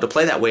people love to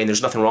play that way, and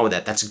there's nothing wrong with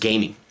that. That's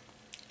gaming.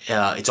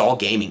 It's all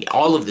gaming.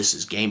 All of this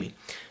is gaming.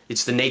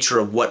 It's the nature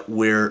of what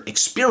we're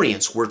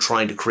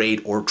trying to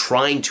create or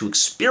trying to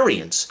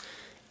experience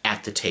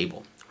at the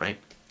table, right?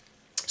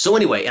 So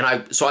anyway,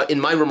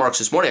 in my remarks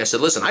this morning, I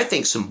said, listen, I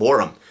think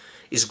Symbaroum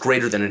is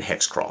greater than a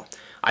hex crawl.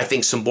 I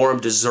think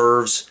Symbaroum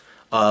deserves,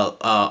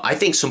 I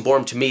think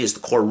Symbaroum to me is the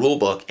core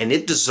rulebook, and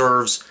it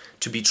deserves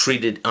to be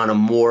treated on a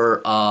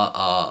more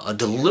a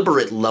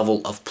deliberate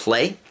level of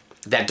play.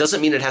 That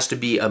doesn't mean it has to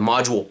be a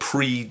module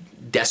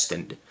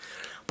predestined,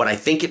 but I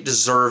think it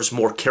deserves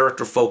more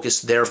character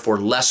focus, therefore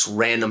less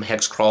random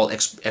hex crawl,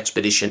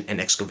 expedition,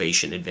 and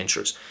excavation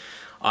adventures.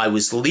 I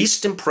was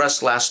least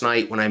impressed last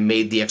night when I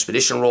made the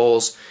expedition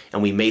rolls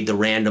and we made the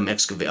random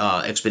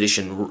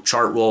expedition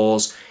chart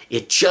rolls.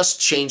 It just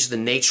changed the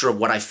nature of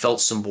what I felt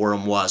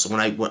Symbaroum was. When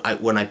I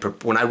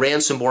ran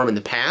Symbaroum in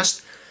the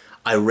past,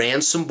 I ran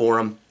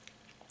Symbaroum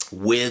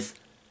with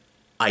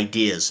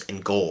ideas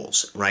and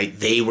goals, right?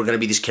 They were going to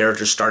be these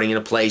characters starting in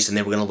a place, and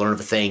they were going to learn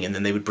of a thing, and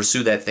then they would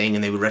pursue that thing,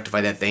 and they would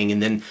rectify that thing,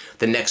 and then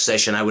the next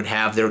session I would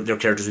have their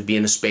characters would be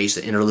in a space,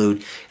 an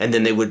interlude, and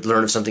then they would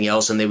learn of something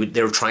else, and they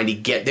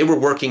were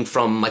working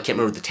from, I can't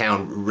remember the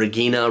town,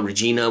 Regina,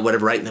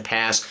 whatever, right in the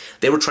past.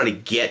 They were trying to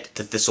get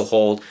to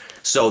Thistlehold.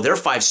 So their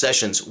 5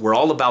 sessions were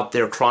all about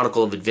their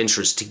chronicle of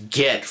adventures to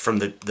get from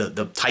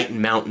the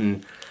Titan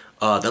Mountain,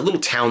 that little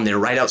town there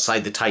right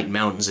outside the Titan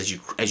Mountains as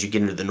you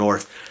get into the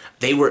north.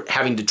 They were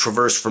having to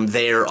traverse from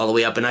there all the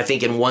way up, and I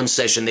think in one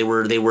session they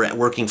were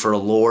working for a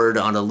lord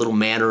on a little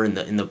manor in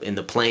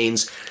the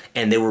plains,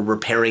 and they were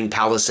repairing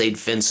palisade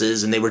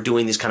fences, and they were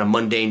doing these kind of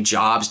mundane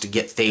jobs to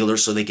get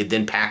thalers so they could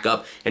then pack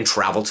up and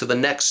travel to the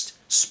next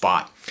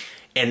spot.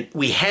 And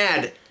we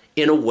had,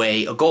 in a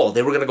way, a goal.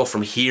 They were going to go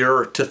from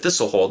here to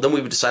Thistlehold. Then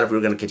we would decide if we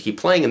were going to keep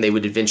playing, and they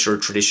would adventure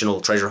traditional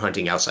treasure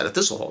hunting outside of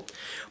Thistlehold.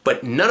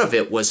 But none of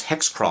it was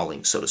hex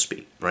crawling, so to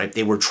speak, right?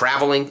 They were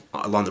traveling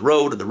along the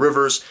road or the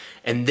rivers,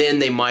 and then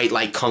they might,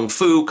 like Kung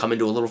Fu, come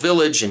into a little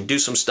village and do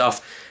some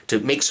stuff to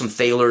make some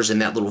thalers in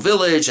that little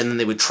village, and then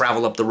they would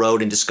travel up the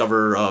road and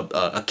discover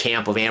a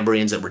camp of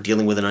Ambrians that were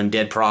dealing with an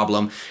undead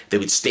problem. They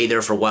would stay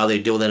there for a while,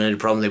 they'd deal with that undead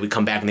problem, they would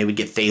come back and they would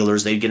get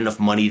thalers, they'd get enough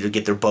money to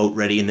get their boat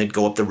ready, and they'd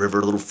go up the river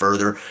a little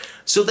further.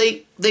 So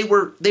they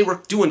were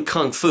doing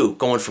Kung Fu,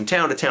 going from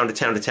town to town to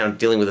town to town,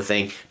 dealing with a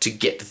thing to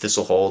get to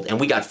Thistlehold, and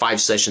we got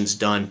 5 sessions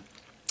done.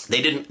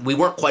 We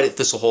weren't quite at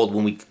Thistlehold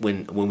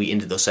when we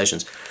ended those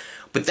sessions.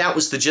 But that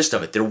was the gist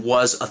of it. There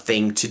was a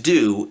thing to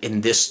do in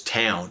this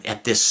town,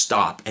 at this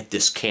stop, at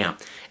this camp,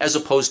 as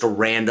opposed to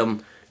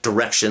random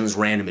directions,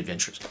 random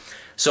adventures.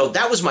 So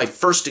that was my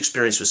first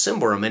experience with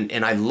Symbaroum,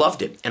 and I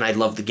loved it, and I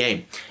loved the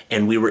game.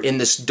 And we were in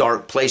this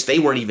dark place. They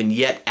weren't even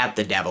yet at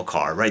the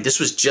Davokar, right? This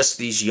was just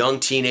these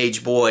young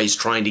teenage boys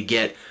trying to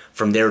get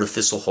from there to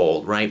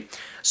Thistlehold, right?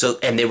 So,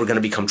 and they were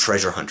going to become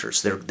treasure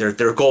hunters.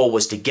 Their goal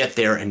was to get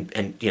there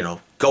and you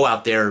know, go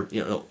out there,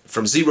 you know,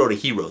 from zero to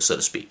hero, so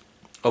to speak.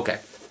 Okay.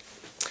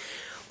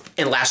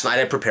 And last night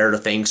I prepared a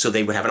thing so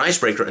they would have an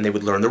icebreaker and they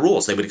would learn the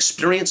rules. They would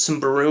experience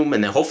Symbaroum,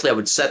 and then hopefully I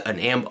would set an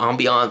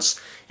ambiance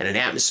and an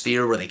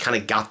atmosphere where they kind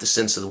of got the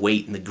sense of the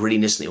weight and the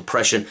grittiness and the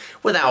oppression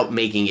without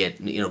making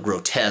it, you know,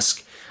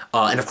 grotesque.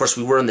 And of course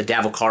we were in the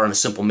Davokar on a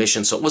simple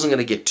mission, so it wasn't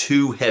going to get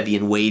too heavy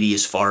and weighty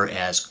as far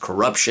as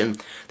corruption.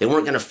 They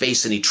weren't going to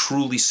face any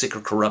truly sick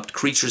or corrupt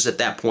creatures at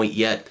that point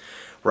yet.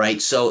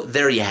 Right, so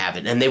there you have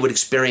it. And they would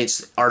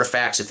experience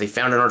artifacts. If they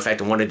found an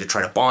artifact and wanted to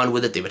try to bond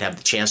with it, they would have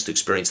the chance to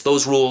experience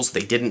those rules.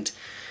 They didn't.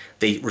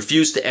 They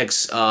refused to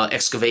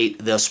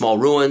excavate the small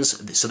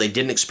ruins, so they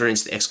didn't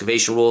experience the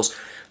excavation rules.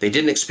 They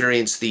didn't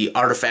experience the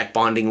artifact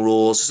bonding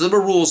rules. So there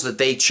were rules that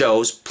they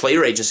chose,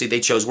 player agency, they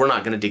chose, we're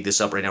not going to dig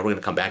this up right now, we're going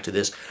to come back to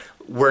this.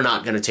 We're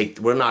not going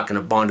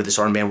to bond to this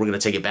armband, we're going to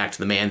take it back to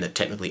the man that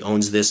technically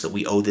owns this, that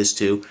we owe this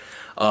to.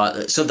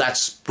 So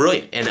that's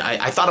brilliant, and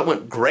I thought it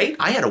went great.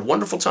 I had a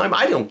wonderful time.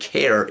 I don't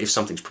care if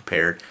something's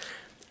prepared,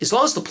 as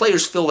long as the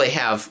players feel they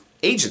have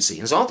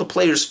agency, as long as the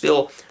players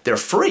feel they're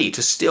free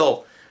to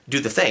still do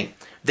the thing.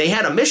 They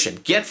had a mission: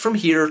 get from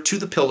here to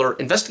the pillar,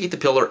 investigate the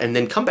pillar, and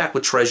then come back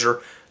with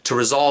treasure to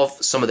resolve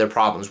some of their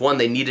problems. One,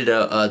 they needed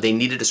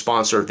a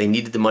sponsor. They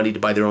needed the money to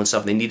buy their own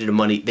stuff. They needed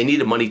money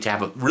to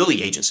have a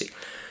really agency.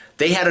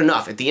 They had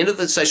enough. At the end of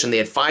the session, they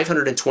had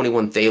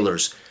 521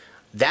 thalers.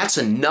 That's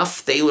enough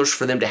thalers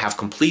for them to have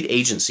complete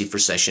agency for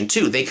session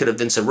 2. They could have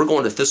then said, we're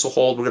going to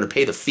Thistlehold, we're going to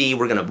pay the fee,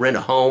 we're going to rent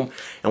a home,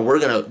 and we're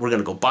going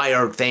to go buy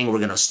our thing, we're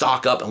going to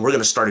stock up, and we're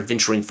going to start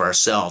adventuring for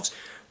ourselves.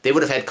 They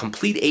would have had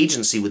complete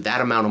agency with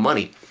that amount of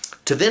money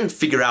to then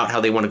figure out how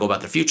they want to go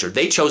about their future.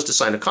 They chose to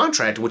sign a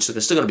contract in which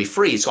they're still going to be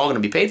free, it's all going to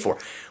be paid for,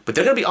 but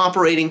they're going to be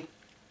operating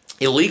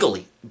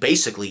illegally,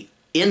 basically,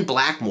 in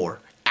Blackmoor,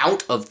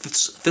 out of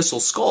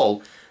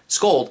Thistlehold,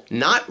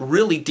 not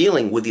really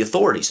dealing with the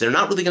authorities. They're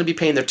not really going to be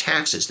paying their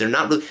taxes. They're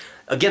not really,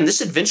 again,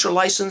 this adventure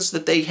license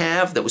that they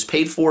have that was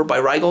paid for by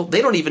Rigel,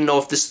 they don't even know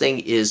if this thing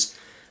is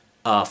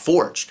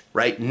forged,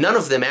 right? None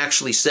of them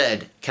actually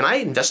said, can I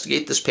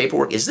investigate this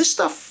paperwork? Is this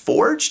stuff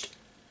forged?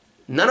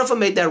 None of them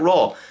made that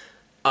roll.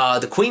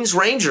 The Queen's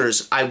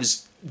Rangers, I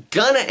was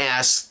going to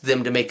ask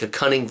them to make a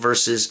cunning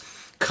versus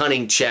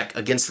cunning check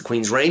against the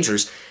Queen's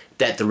Rangers,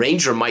 that the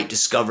Ranger might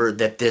discover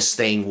that this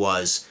thing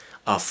was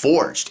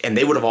forged, and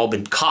they would have all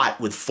been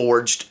caught with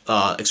forged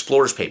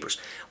explorer's papers.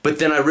 But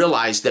then I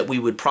realized that we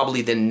would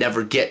probably then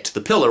never get to the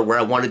pillar where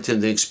I wanted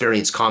them to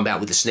experience combat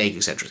with the snake,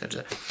 etc.,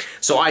 etc.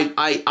 So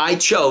I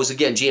chose,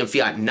 again, GM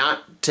Fiat,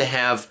 not to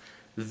have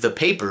the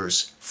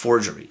papers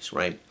forgeries,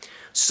 right?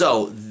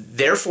 So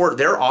therefore,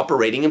 they're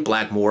operating in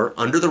Blackmoor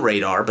under the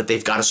radar, but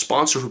they've got a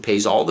sponsor who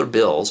pays all their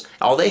bills.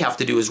 All they have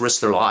to do is risk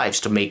their lives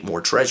to make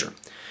more treasure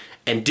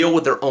and deal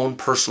with their own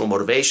personal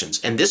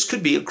motivations. And this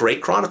could be a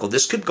great chronicle.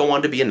 This could go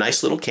on to be a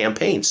nice little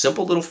campaign,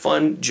 simple little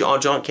fun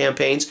jaw-jaunt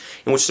campaigns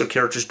in which their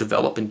characters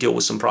develop and deal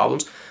with some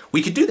problems.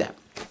 We could do that.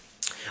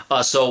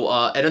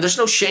 And there's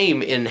no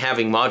shame in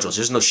having modules.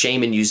 There's no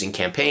shame in using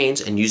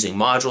campaigns and using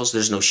modules.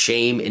 There's no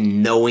shame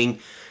in knowing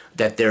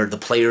that the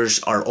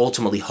players are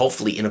ultimately,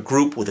 hopefully, in a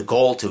group with a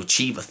goal to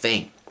achieve a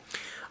thing.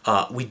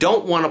 We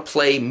don't want to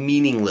play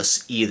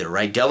meaningless either,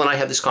 right? Dell and I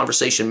had this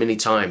conversation many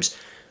times.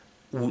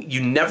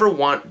 You never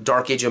want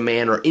Dark Age of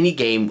Man or any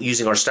game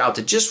using our style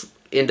to just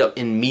end up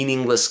in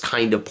meaningless,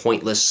 kind of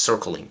pointless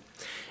circling.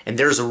 And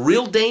there's a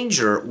real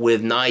danger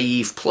with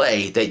naive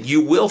play that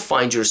you will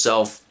find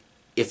yourself,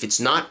 if it's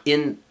not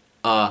in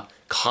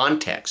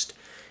context,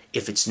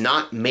 if it's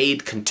not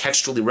made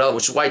contextually relevant,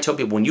 which is why I tell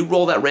people, when you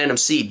roll that random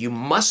seed, you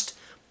must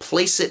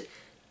place it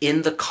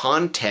in the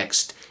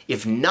context.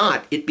 If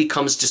not, it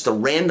becomes just a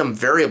random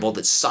variable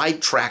that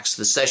sidetracks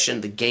the session,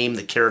 the game,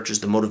 the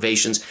characters, the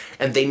motivations,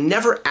 and they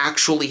never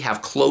actually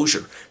have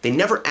closure. They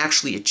never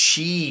actually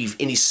achieve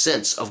any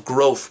sense of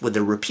growth with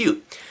their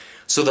repute.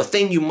 So the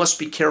thing you must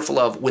be careful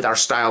of with our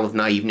style of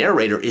naive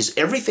narrator is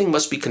everything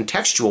must be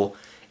contextual,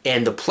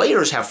 and the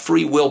players have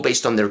free will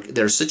based on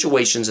their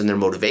situations and their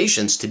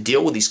motivations to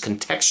deal with these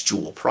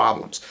contextual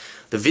problems.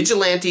 The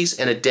vigilantes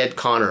and a dead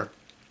Connor,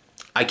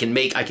 I can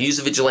use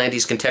the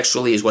vigilantes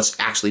contextually as what's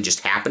actually just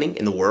happening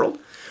in the world,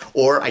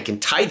 or I can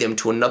tie them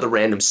to another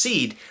random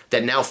seed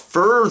that now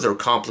further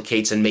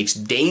complicates and makes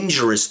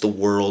dangerous the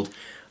world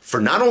for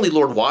not only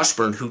Lord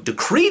Washburn, who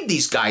decreed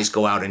these guys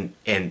go out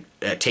and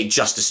take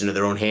justice into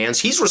their own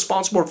hands. He's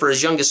responsible for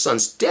his youngest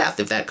son's death,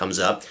 if that comes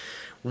up.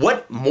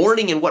 What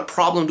mourning and what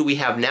problem do we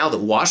have now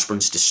that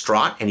Washburn's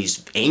distraught and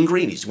he's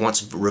angry and he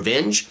wants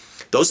revenge?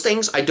 Those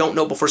things I don't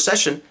know before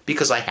session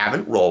because I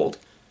haven't rolled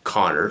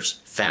Connor's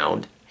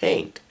Found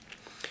Hanged,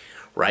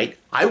 right?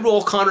 I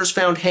roll Connor's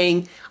Found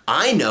Hanged.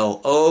 I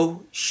know,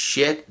 oh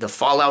shit, the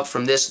fallout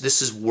from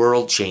this is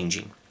world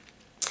changing.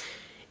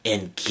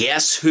 And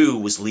guess who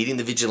was leading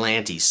the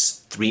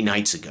vigilantes 3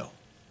 nights ago?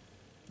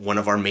 One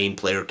of our main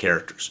player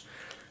characters.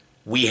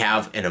 We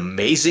have an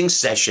amazing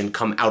session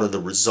come out of the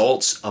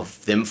results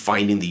of them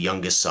finding the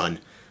youngest son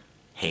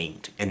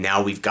hanged. And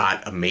now we've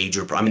got a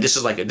major problem. I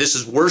mean, this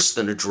is worse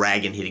than a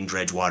dragon hitting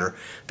Dredgewater,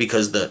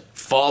 because the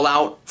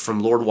fallout from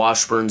Lord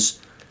Washburn's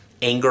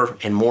anger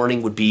and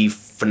mourning would be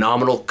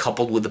phenomenal,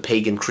 coupled with the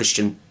pagan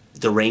Christian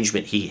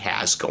derangement he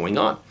has going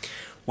on.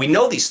 We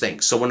know these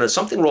things, so when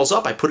something rolls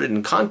up, I put it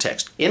in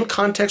context. In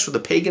context with the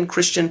pagan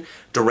Christian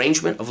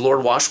derangement of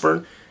Lord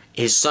Washburn,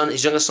 his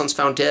youngest son's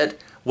found dead.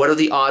 What are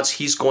the odds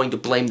he's going to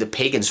blame the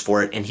pagans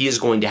for it, and he is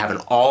going to have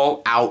an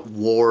all-out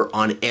war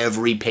on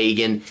every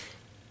pagan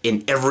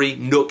in every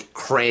nook,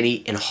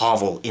 cranny, and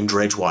hovel in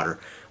Dredgewater?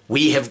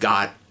 We have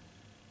got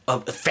a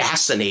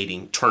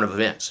fascinating turn of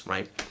events,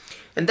 right?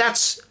 And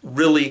that's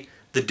really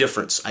the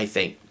difference, I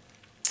think.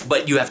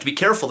 But you have to be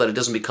careful that it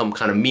doesn't become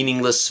kind of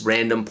meaningless,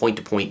 random,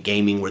 point-to-point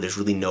gaming where there's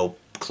really no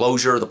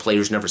closure. The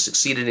players never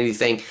succeeded at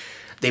anything.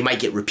 They might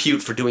get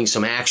repute for doing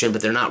some action,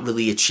 but they're not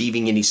really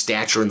achieving any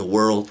stature in the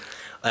world.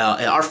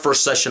 Our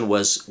first session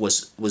was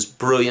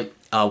brilliant.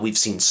 We've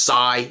seen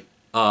Psy,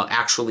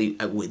 actually,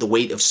 the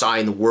weight of Psy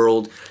in the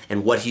world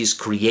and what he's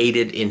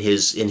created in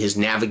his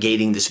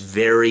navigating this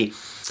very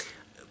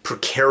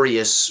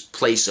precarious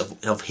place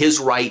of his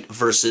right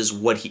versus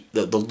what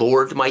the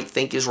Lord might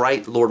think is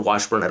right. Lord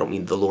Washburn, I don't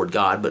mean the Lord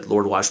God, but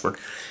Lord Washburn.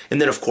 And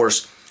then, of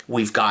course,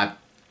 we've got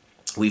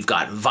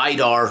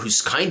Vidar,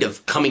 who's kind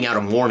of coming out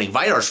of mourning.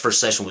 Vidar's first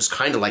session was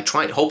kind of like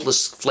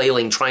hopeless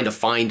flailing, trying to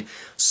find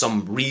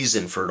some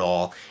reason for it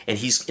all. And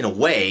he's, in a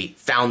way,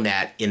 found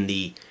that in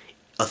the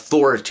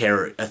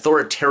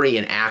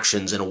authoritarian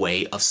actions, in a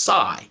way, of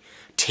Psy,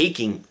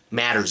 taking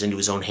matters into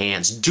his own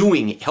hands,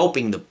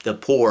 helping the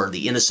poor,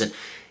 the innocent.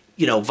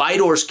 You know,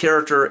 Vidar's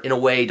character, in a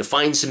way,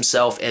 defines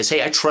himself as,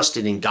 hey, I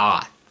trusted in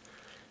God.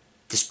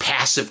 This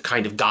passive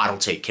kind of God will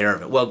take care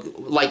of it. Well,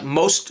 like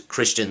most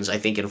Christians, I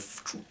think,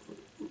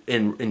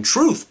 in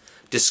truth,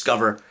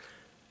 discover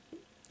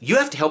you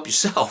have to help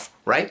yourself,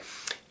 right?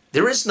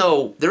 There is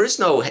no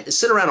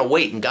sit around and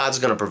wait and God's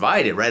going to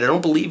provide it, right? I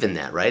don't believe in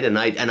that, right? And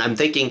I'm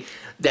thinking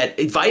that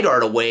Vidar,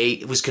 in a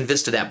way, was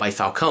convinced of that by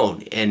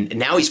Falcone, and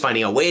now he's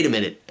finding out, wait a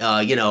minute,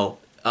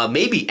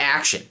 maybe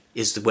action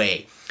is the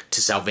way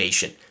to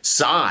salvation.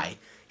 Psy,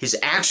 his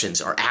actions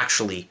are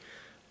actually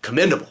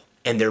commendable,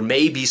 and there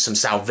may be some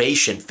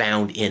salvation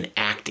found in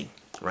acting,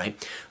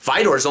 right?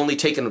 Vidar has only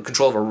taken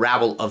control of a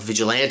rabble of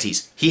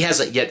vigilantes. He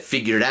hasn't yet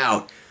figured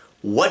out,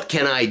 what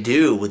can I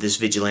do with this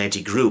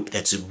vigilante group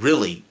that's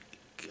really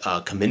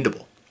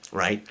commendable,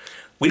 right?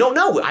 We don't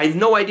know. I have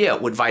no idea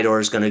what Vidar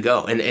is going to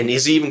go, and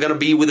is he even going to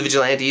be with the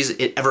vigilantes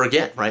ever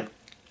again, right?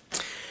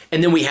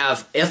 And then we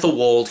have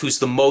Ethelwald,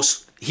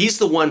 he's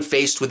the one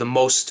faced with the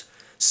most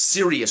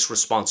serious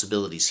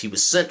responsibilities. He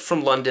was sent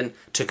from London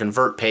to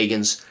convert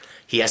pagans.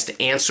 He has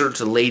to answer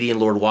to Lady and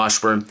Lord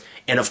Washburn,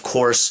 and of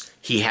course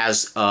he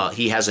has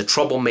a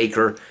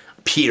troublemaker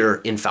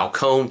peer in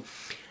Falcone.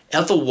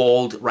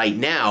 Ethelwald right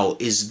now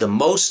is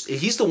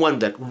he's the one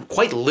that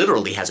quite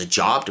literally has a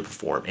job to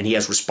perform, and he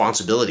has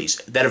responsibilities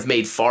that have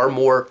made far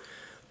more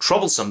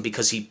troublesome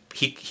because he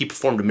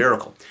performed a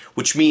miracle,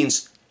 which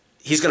means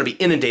he's going to be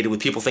inundated with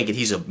people thinking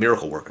he's a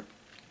miracle worker.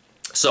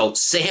 So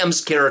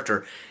Sam's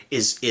character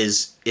is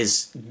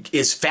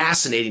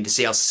fascinating to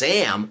see how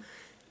Sam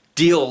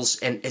deals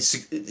and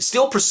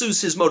still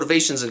pursues his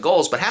motivations and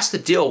goals, but has to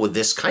deal with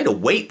this kind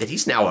of weight that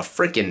he's now a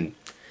freaking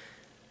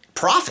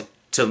prophet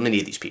to many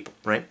of these people,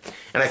 right?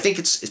 And I think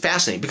it's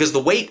fascinating because the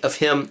weight of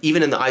him,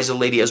 even in the eyes of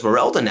Lady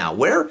Esmeralda now,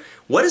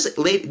 what is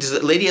it?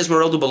 Does Lady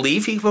Esmeralda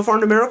believe he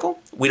performed a miracle?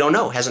 We don't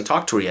know. Hasn't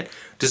talked to her yet.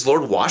 Does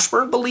Lord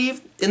Washburn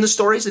believe in the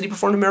stories that he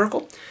performed a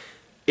miracle?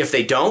 If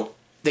they don't,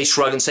 they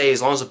shrug and say,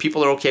 as long as the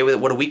people are okay with it,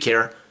 what do we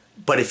care?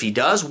 But if he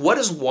does, what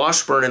does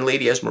Washburn and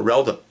Lady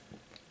Esmeralda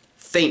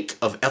think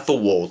of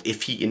Ethelwald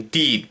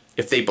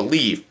if they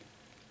believe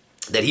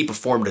that he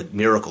performed a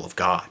miracle of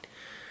God,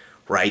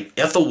 right?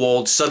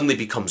 Ethelwald suddenly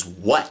becomes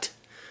what?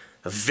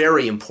 A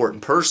very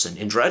important person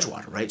in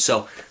Dredgewater, right?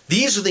 So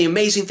these are the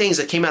amazing things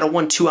that came out of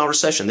one 2-hour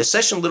session. This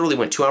session literally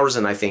went 2 hours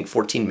and I think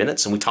 14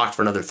 minutes, and we talked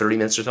for another 30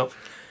 minutes or so.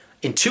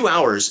 In 2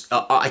 hours,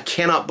 I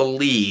cannot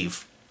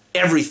believe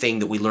everything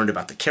that we learned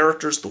about the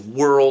characters, the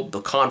world,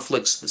 the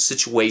conflicts, the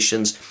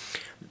situations.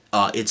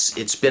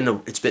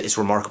 It's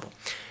remarkable.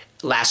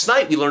 Last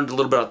night we learned a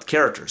little bit about the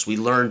characters. We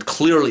learned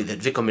clearly that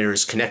Vicomir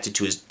is connected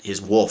to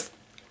his wolf.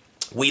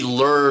 We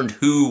learned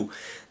who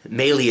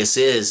Malleus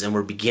is, and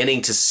we're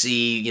beginning to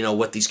see,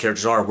 what these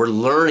characters are. We're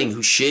learning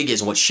who Shig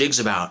is and what Shig's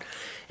about.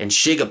 And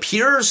Shig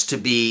appears to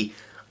be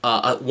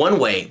one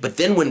way, but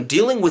then when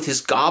dealing with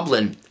his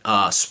goblin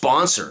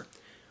sponsor,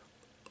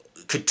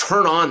 could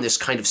turn on this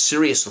kind of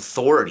serious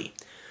authority.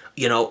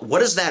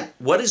 What is that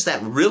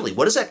really?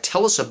 What does that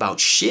tell us about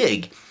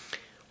Shig,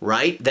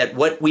 right? That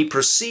what we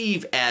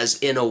perceive as,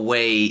 in a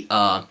way,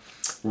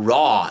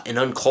 raw and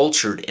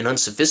uncultured and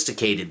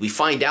unsophisticated, we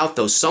find out,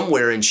 though,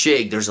 somewhere in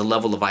Shig there's a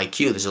level of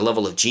IQ, there's a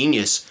level of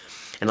genius,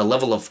 and a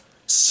level of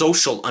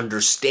social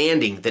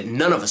understanding that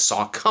none of us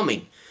saw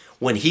coming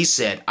when he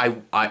said,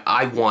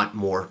 I want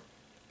more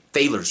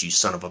thalers, you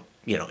son of a,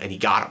 and he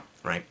got him,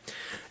 right?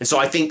 And so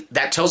I think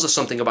that tells us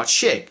something about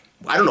Shig.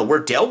 I don't know where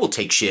Dell will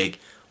take Shig,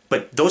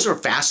 but those are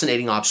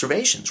fascinating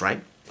observations,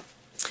 right?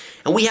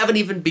 And we haven't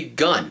even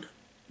begun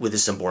with the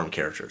Symbaroum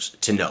characters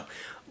to know.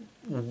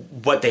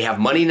 But they have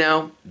money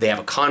now, they have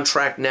a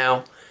contract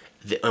now,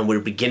 and we're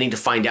beginning to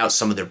find out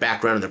some of their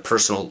background and their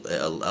personal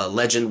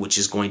legend, which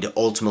is going to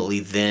ultimately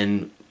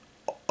then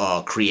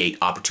create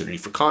opportunity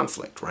for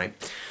conflict, right?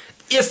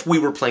 If we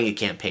were playing a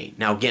campaign.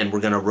 Now, again,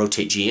 we're going to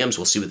rotate GMs.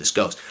 We'll see where this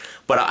goes.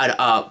 But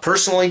I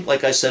personally,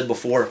 like I said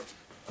before,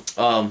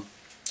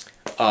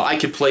 I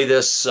could play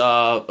this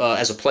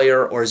as a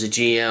player or as a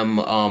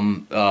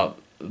GM,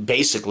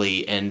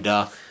 basically, and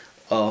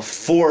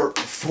for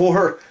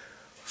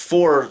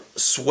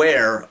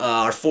swear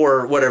or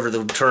for whatever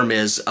the term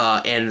is,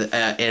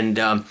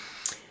 and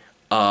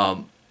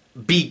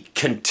be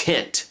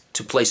content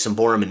to play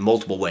Symbaroum in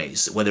multiple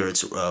ways, whether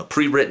it's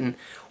pre-written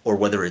or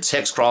whether it's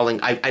hex crawling.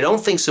 I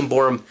don't think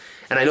Symbaroum,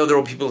 and I know there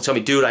will be people who tell me,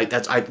 dude,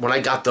 when I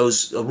got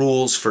those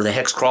rules for the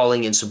hex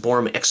crawling and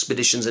Symbaroum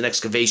expeditions and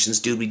excavations,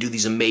 dude, we do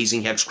these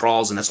amazing hex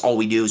crawls, and that's all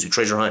we do is we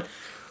treasure hunt.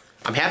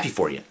 I'm happy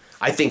for you.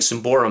 I think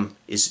Symbaroum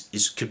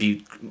could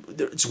be,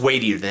 it's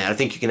weightier than that. I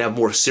think you can have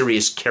more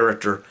serious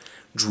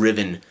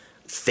character-driven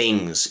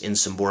things in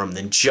Symbaroum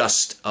than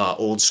just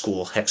old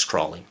school hex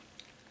crawling.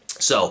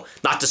 So,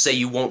 not to say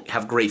you won't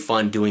have great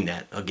fun doing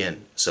that,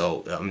 again.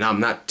 So, I'm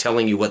not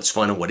telling you what's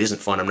fun and what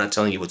isn't fun. I'm not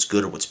telling you what's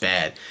good or what's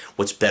bad,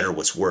 what's better,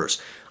 what's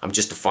worse. I'm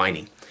just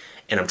defining.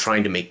 And I'm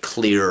trying to make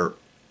clear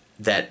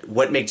that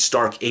what makes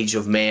Dark Age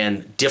of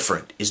Man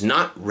different is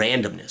not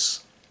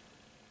randomness.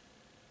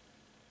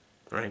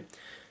 Right?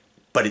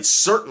 But it's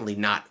certainly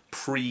not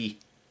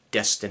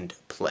predestined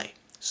play.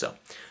 So,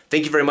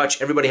 thank you very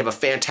much. Everybody have a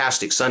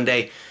fantastic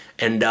Sunday.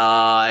 And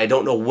I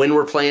don't know when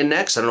we're playing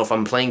next. I don't know if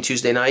I'm playing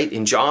Tuesday night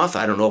in Joth.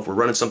 I don't know if we're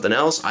running something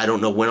else. I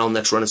don't know when I'll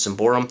next run at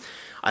Symbaroum.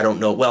 I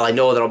don't know. Well, I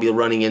know that I'll be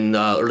running in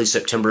early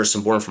September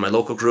Symbaroum for my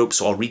local group,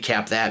 so I'll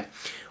recap that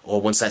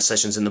once that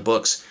session's in the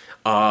books.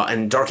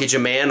 And Dark Age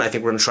of Man, I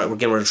think we're going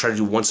to try to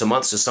do once a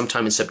month. So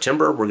sometime in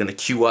September, we're going to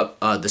queue up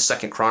the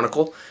second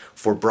Chronicle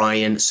for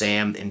Brian,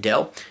 Sam, and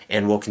Dell,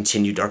 and we'll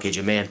continue Dark Age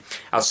of Man.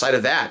 Outside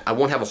of that, I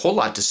won't have a whole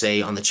lot to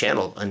say on the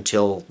channel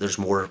until there's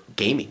more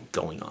gaming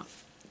going on.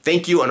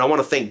 Thank you, and I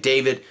want to thank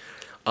David,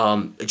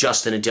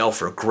 Justin, and Dell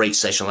for a great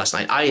session last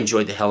night. I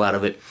enjoyed the hell out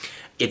of it.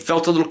 It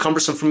felt a little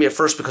cumbersome for me at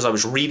first because I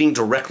was reading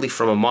directly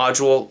from a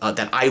module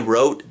that I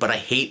wrote, but I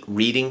hate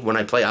reading when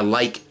I play. I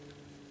like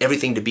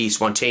everything to be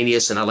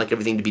spontaneous, and I like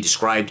everything to be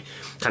described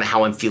kind of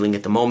how I'm feeling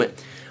at the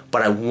moment.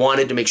 But I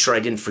wanted to make sure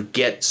I didn't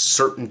forget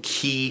certain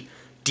key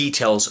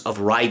details of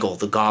Rigel,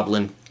 the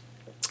goblin,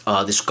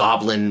 this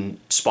goblin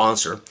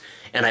sponsor.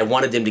 And I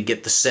wanted them to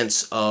get the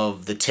sense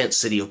of the tent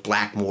city of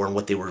Blackmoor and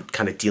what they were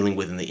kind of dealing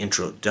with in the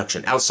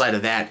introduction. Outside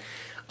of that,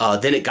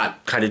 then it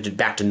got kind of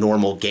back to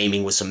normal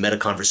gaming with some meta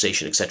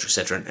conversation, etc.,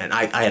 etc. And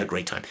I had a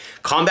great time.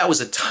 Combat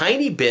was a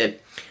tiny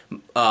bit.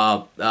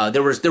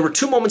 There were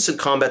 2 moments in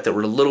combat that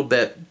were a little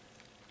bit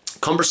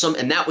cumbersome,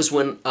 and that was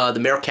when the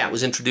Meerkat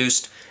was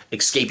introduced,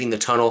 escaping the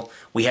tunnel.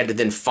 We had to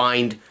then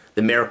find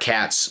the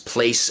Meerkat's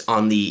place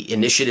on the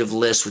initiative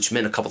list, which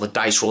meant a couple of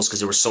dice rolls because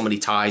there were so many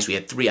ties. We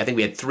had 3, I think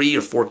we had 3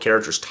 or 4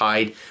 characters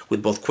tied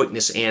with both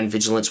quickness and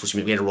vigilance, which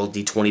meant we had to roll a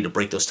d20 to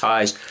break those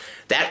ties.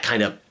 That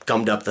kind of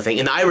gummed up the thing.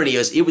 And the irony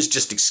is, it was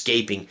just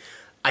escaping.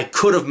 I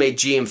could have made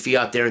GM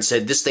Fiat there and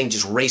said, this thing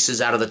just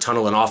races out of the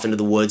tunnel and off into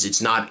the woods.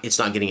 It's not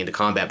getting into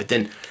combat. But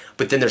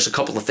then there's a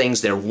couple of things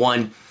there.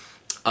 One,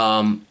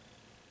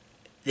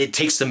 it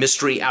takes the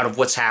mystery out of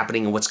what's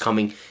happening and what's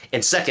coming.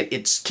 And second,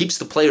 it keeps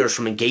the players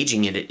from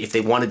engaging in it if they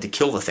wanted to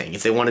kill the thing,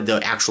 if they wanted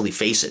to actually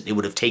face it. It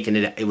would have taken,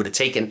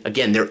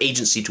 again, their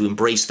agency to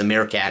embrace the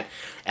Meerkat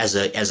as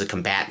a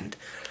combatant.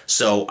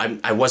 So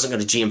I wasn't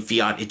going to GM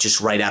Fiat it just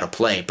right out of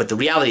play. But the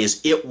reality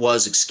is it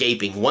was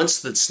escaping.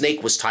 Once the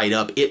snake was tied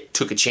up, it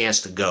took a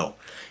chance to go.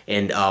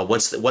 And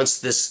once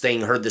this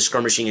thing heard the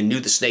skirmishing and knew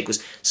the snake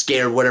was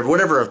scared,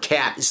 whatever a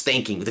cat is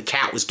thinking, the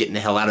cat was getting the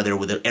hell out of there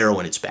with an arrow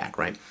in its back,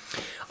 right?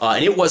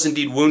 And it was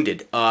indeed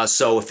wounded.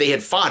 So if they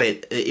had fought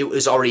it, it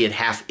was already at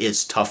half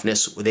its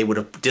toughness. They would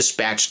have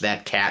dispatched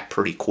that cat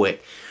pretty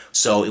quick.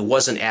 So it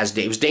wasn't as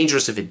it was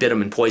dangerous if it bit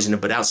them and poisoned them,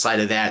 but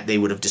outside of that, they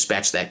would have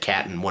dispatched that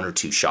cat in 1 or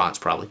 2 shots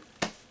probably.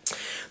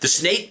 The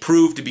snake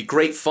proved to be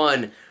great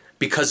fun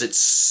because it's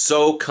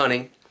so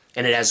cunning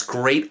and it has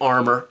great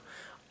armor.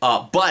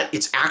 But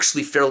it's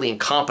actually fairly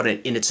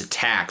incompetent in its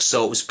attacks.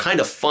 So it was kind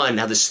of fun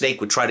how the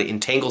snake would try to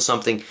entangle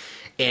something,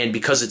 and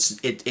because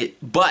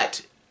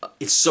but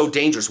it's so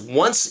dangerous.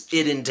 Once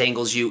it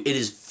entangles you, it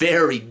is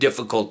very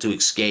difficult to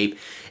escape,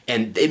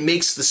 and it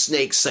makes the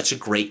snake such a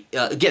great.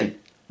 Again,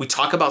 we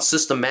talk about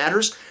system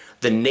matters.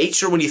 The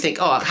nature when you think,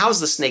 oh, how's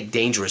the snake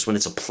dangerous when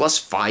it's a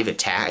 +5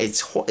 attack?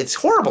 It's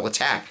horrible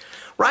attack,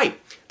 right?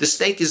 The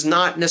snake is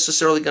not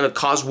necessarily going to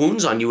cause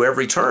wounds on you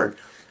every turn.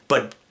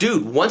 But,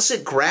 dude, once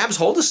it grabs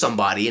hold of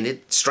somebody and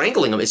it's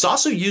strangling them, it's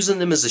also using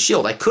them as a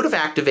shield. I could have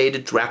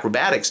activated through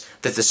acrobatics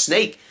that the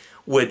snake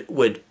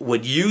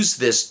would use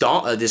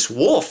this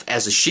wolf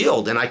as a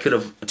shield, and I could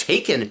have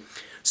taken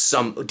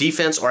some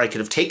defense, or I could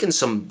have taken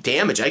some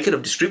damage. I could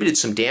have distributed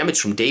some damage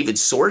from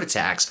David's sword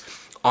attacks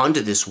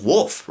onto this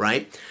wolf,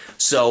 right?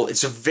 So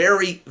it's a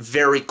very,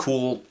 very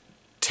cool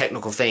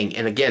technical thing.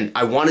 And again,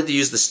 I wanted to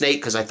use the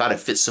snake because I thought it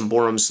fit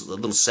Symbaroum's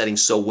little setting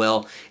so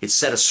well. It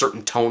set a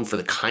certain tone for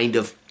the kind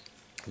of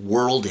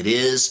world it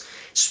is,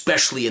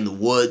 especially in the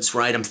woods,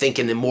 right? I'm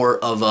thinking more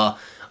of a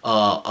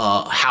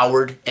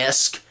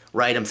Howard-esque,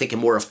 right? I'm thinking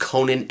more of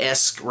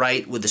Conan-esque,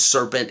 right? With the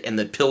serpent and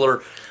the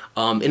pillar.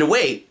 In a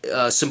way,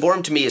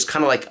 Symbaroum to me is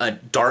kind of like a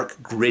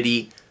dark,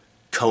 gritty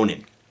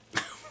Conan,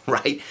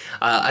 right?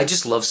 I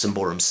just love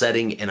Symbaroum's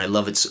setting, and I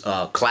love its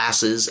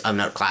classes.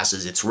 Not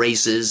classes, its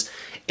races.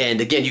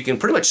 And again, you can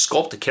pretty much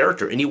sculpt a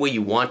character any way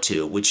you want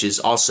to, which is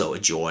also a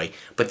joy.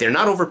 But they're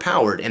not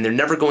overpowered, and they're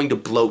never going to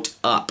bloat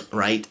up,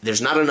 right?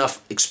 There's not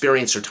enough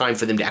experience or time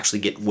for them to actually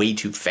get way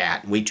too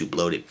fat, way too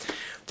bloated.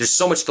 There's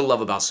so much to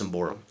love about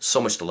Symbaroum. So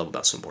much to love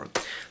about Symbaroum.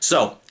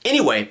 So,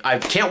 anyway, I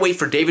can't wait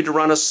for David to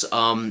run us.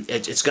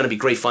 It's going to be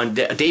great fun.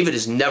 David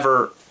has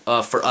never,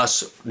 for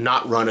us,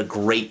 not run a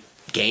great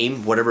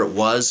game, whatever it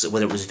was,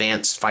 whether it was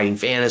Advanced Fighting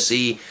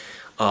Fantasy.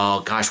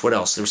 Gosh, what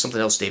else? There was something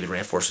else David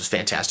ran for us was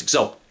fantastic.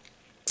 So,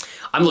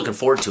 I'm looking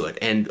forward to it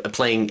and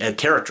playing a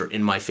character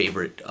in my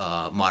favorite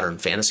modern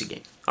fantasy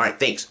game. All right,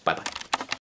 thanks. Bye-bye.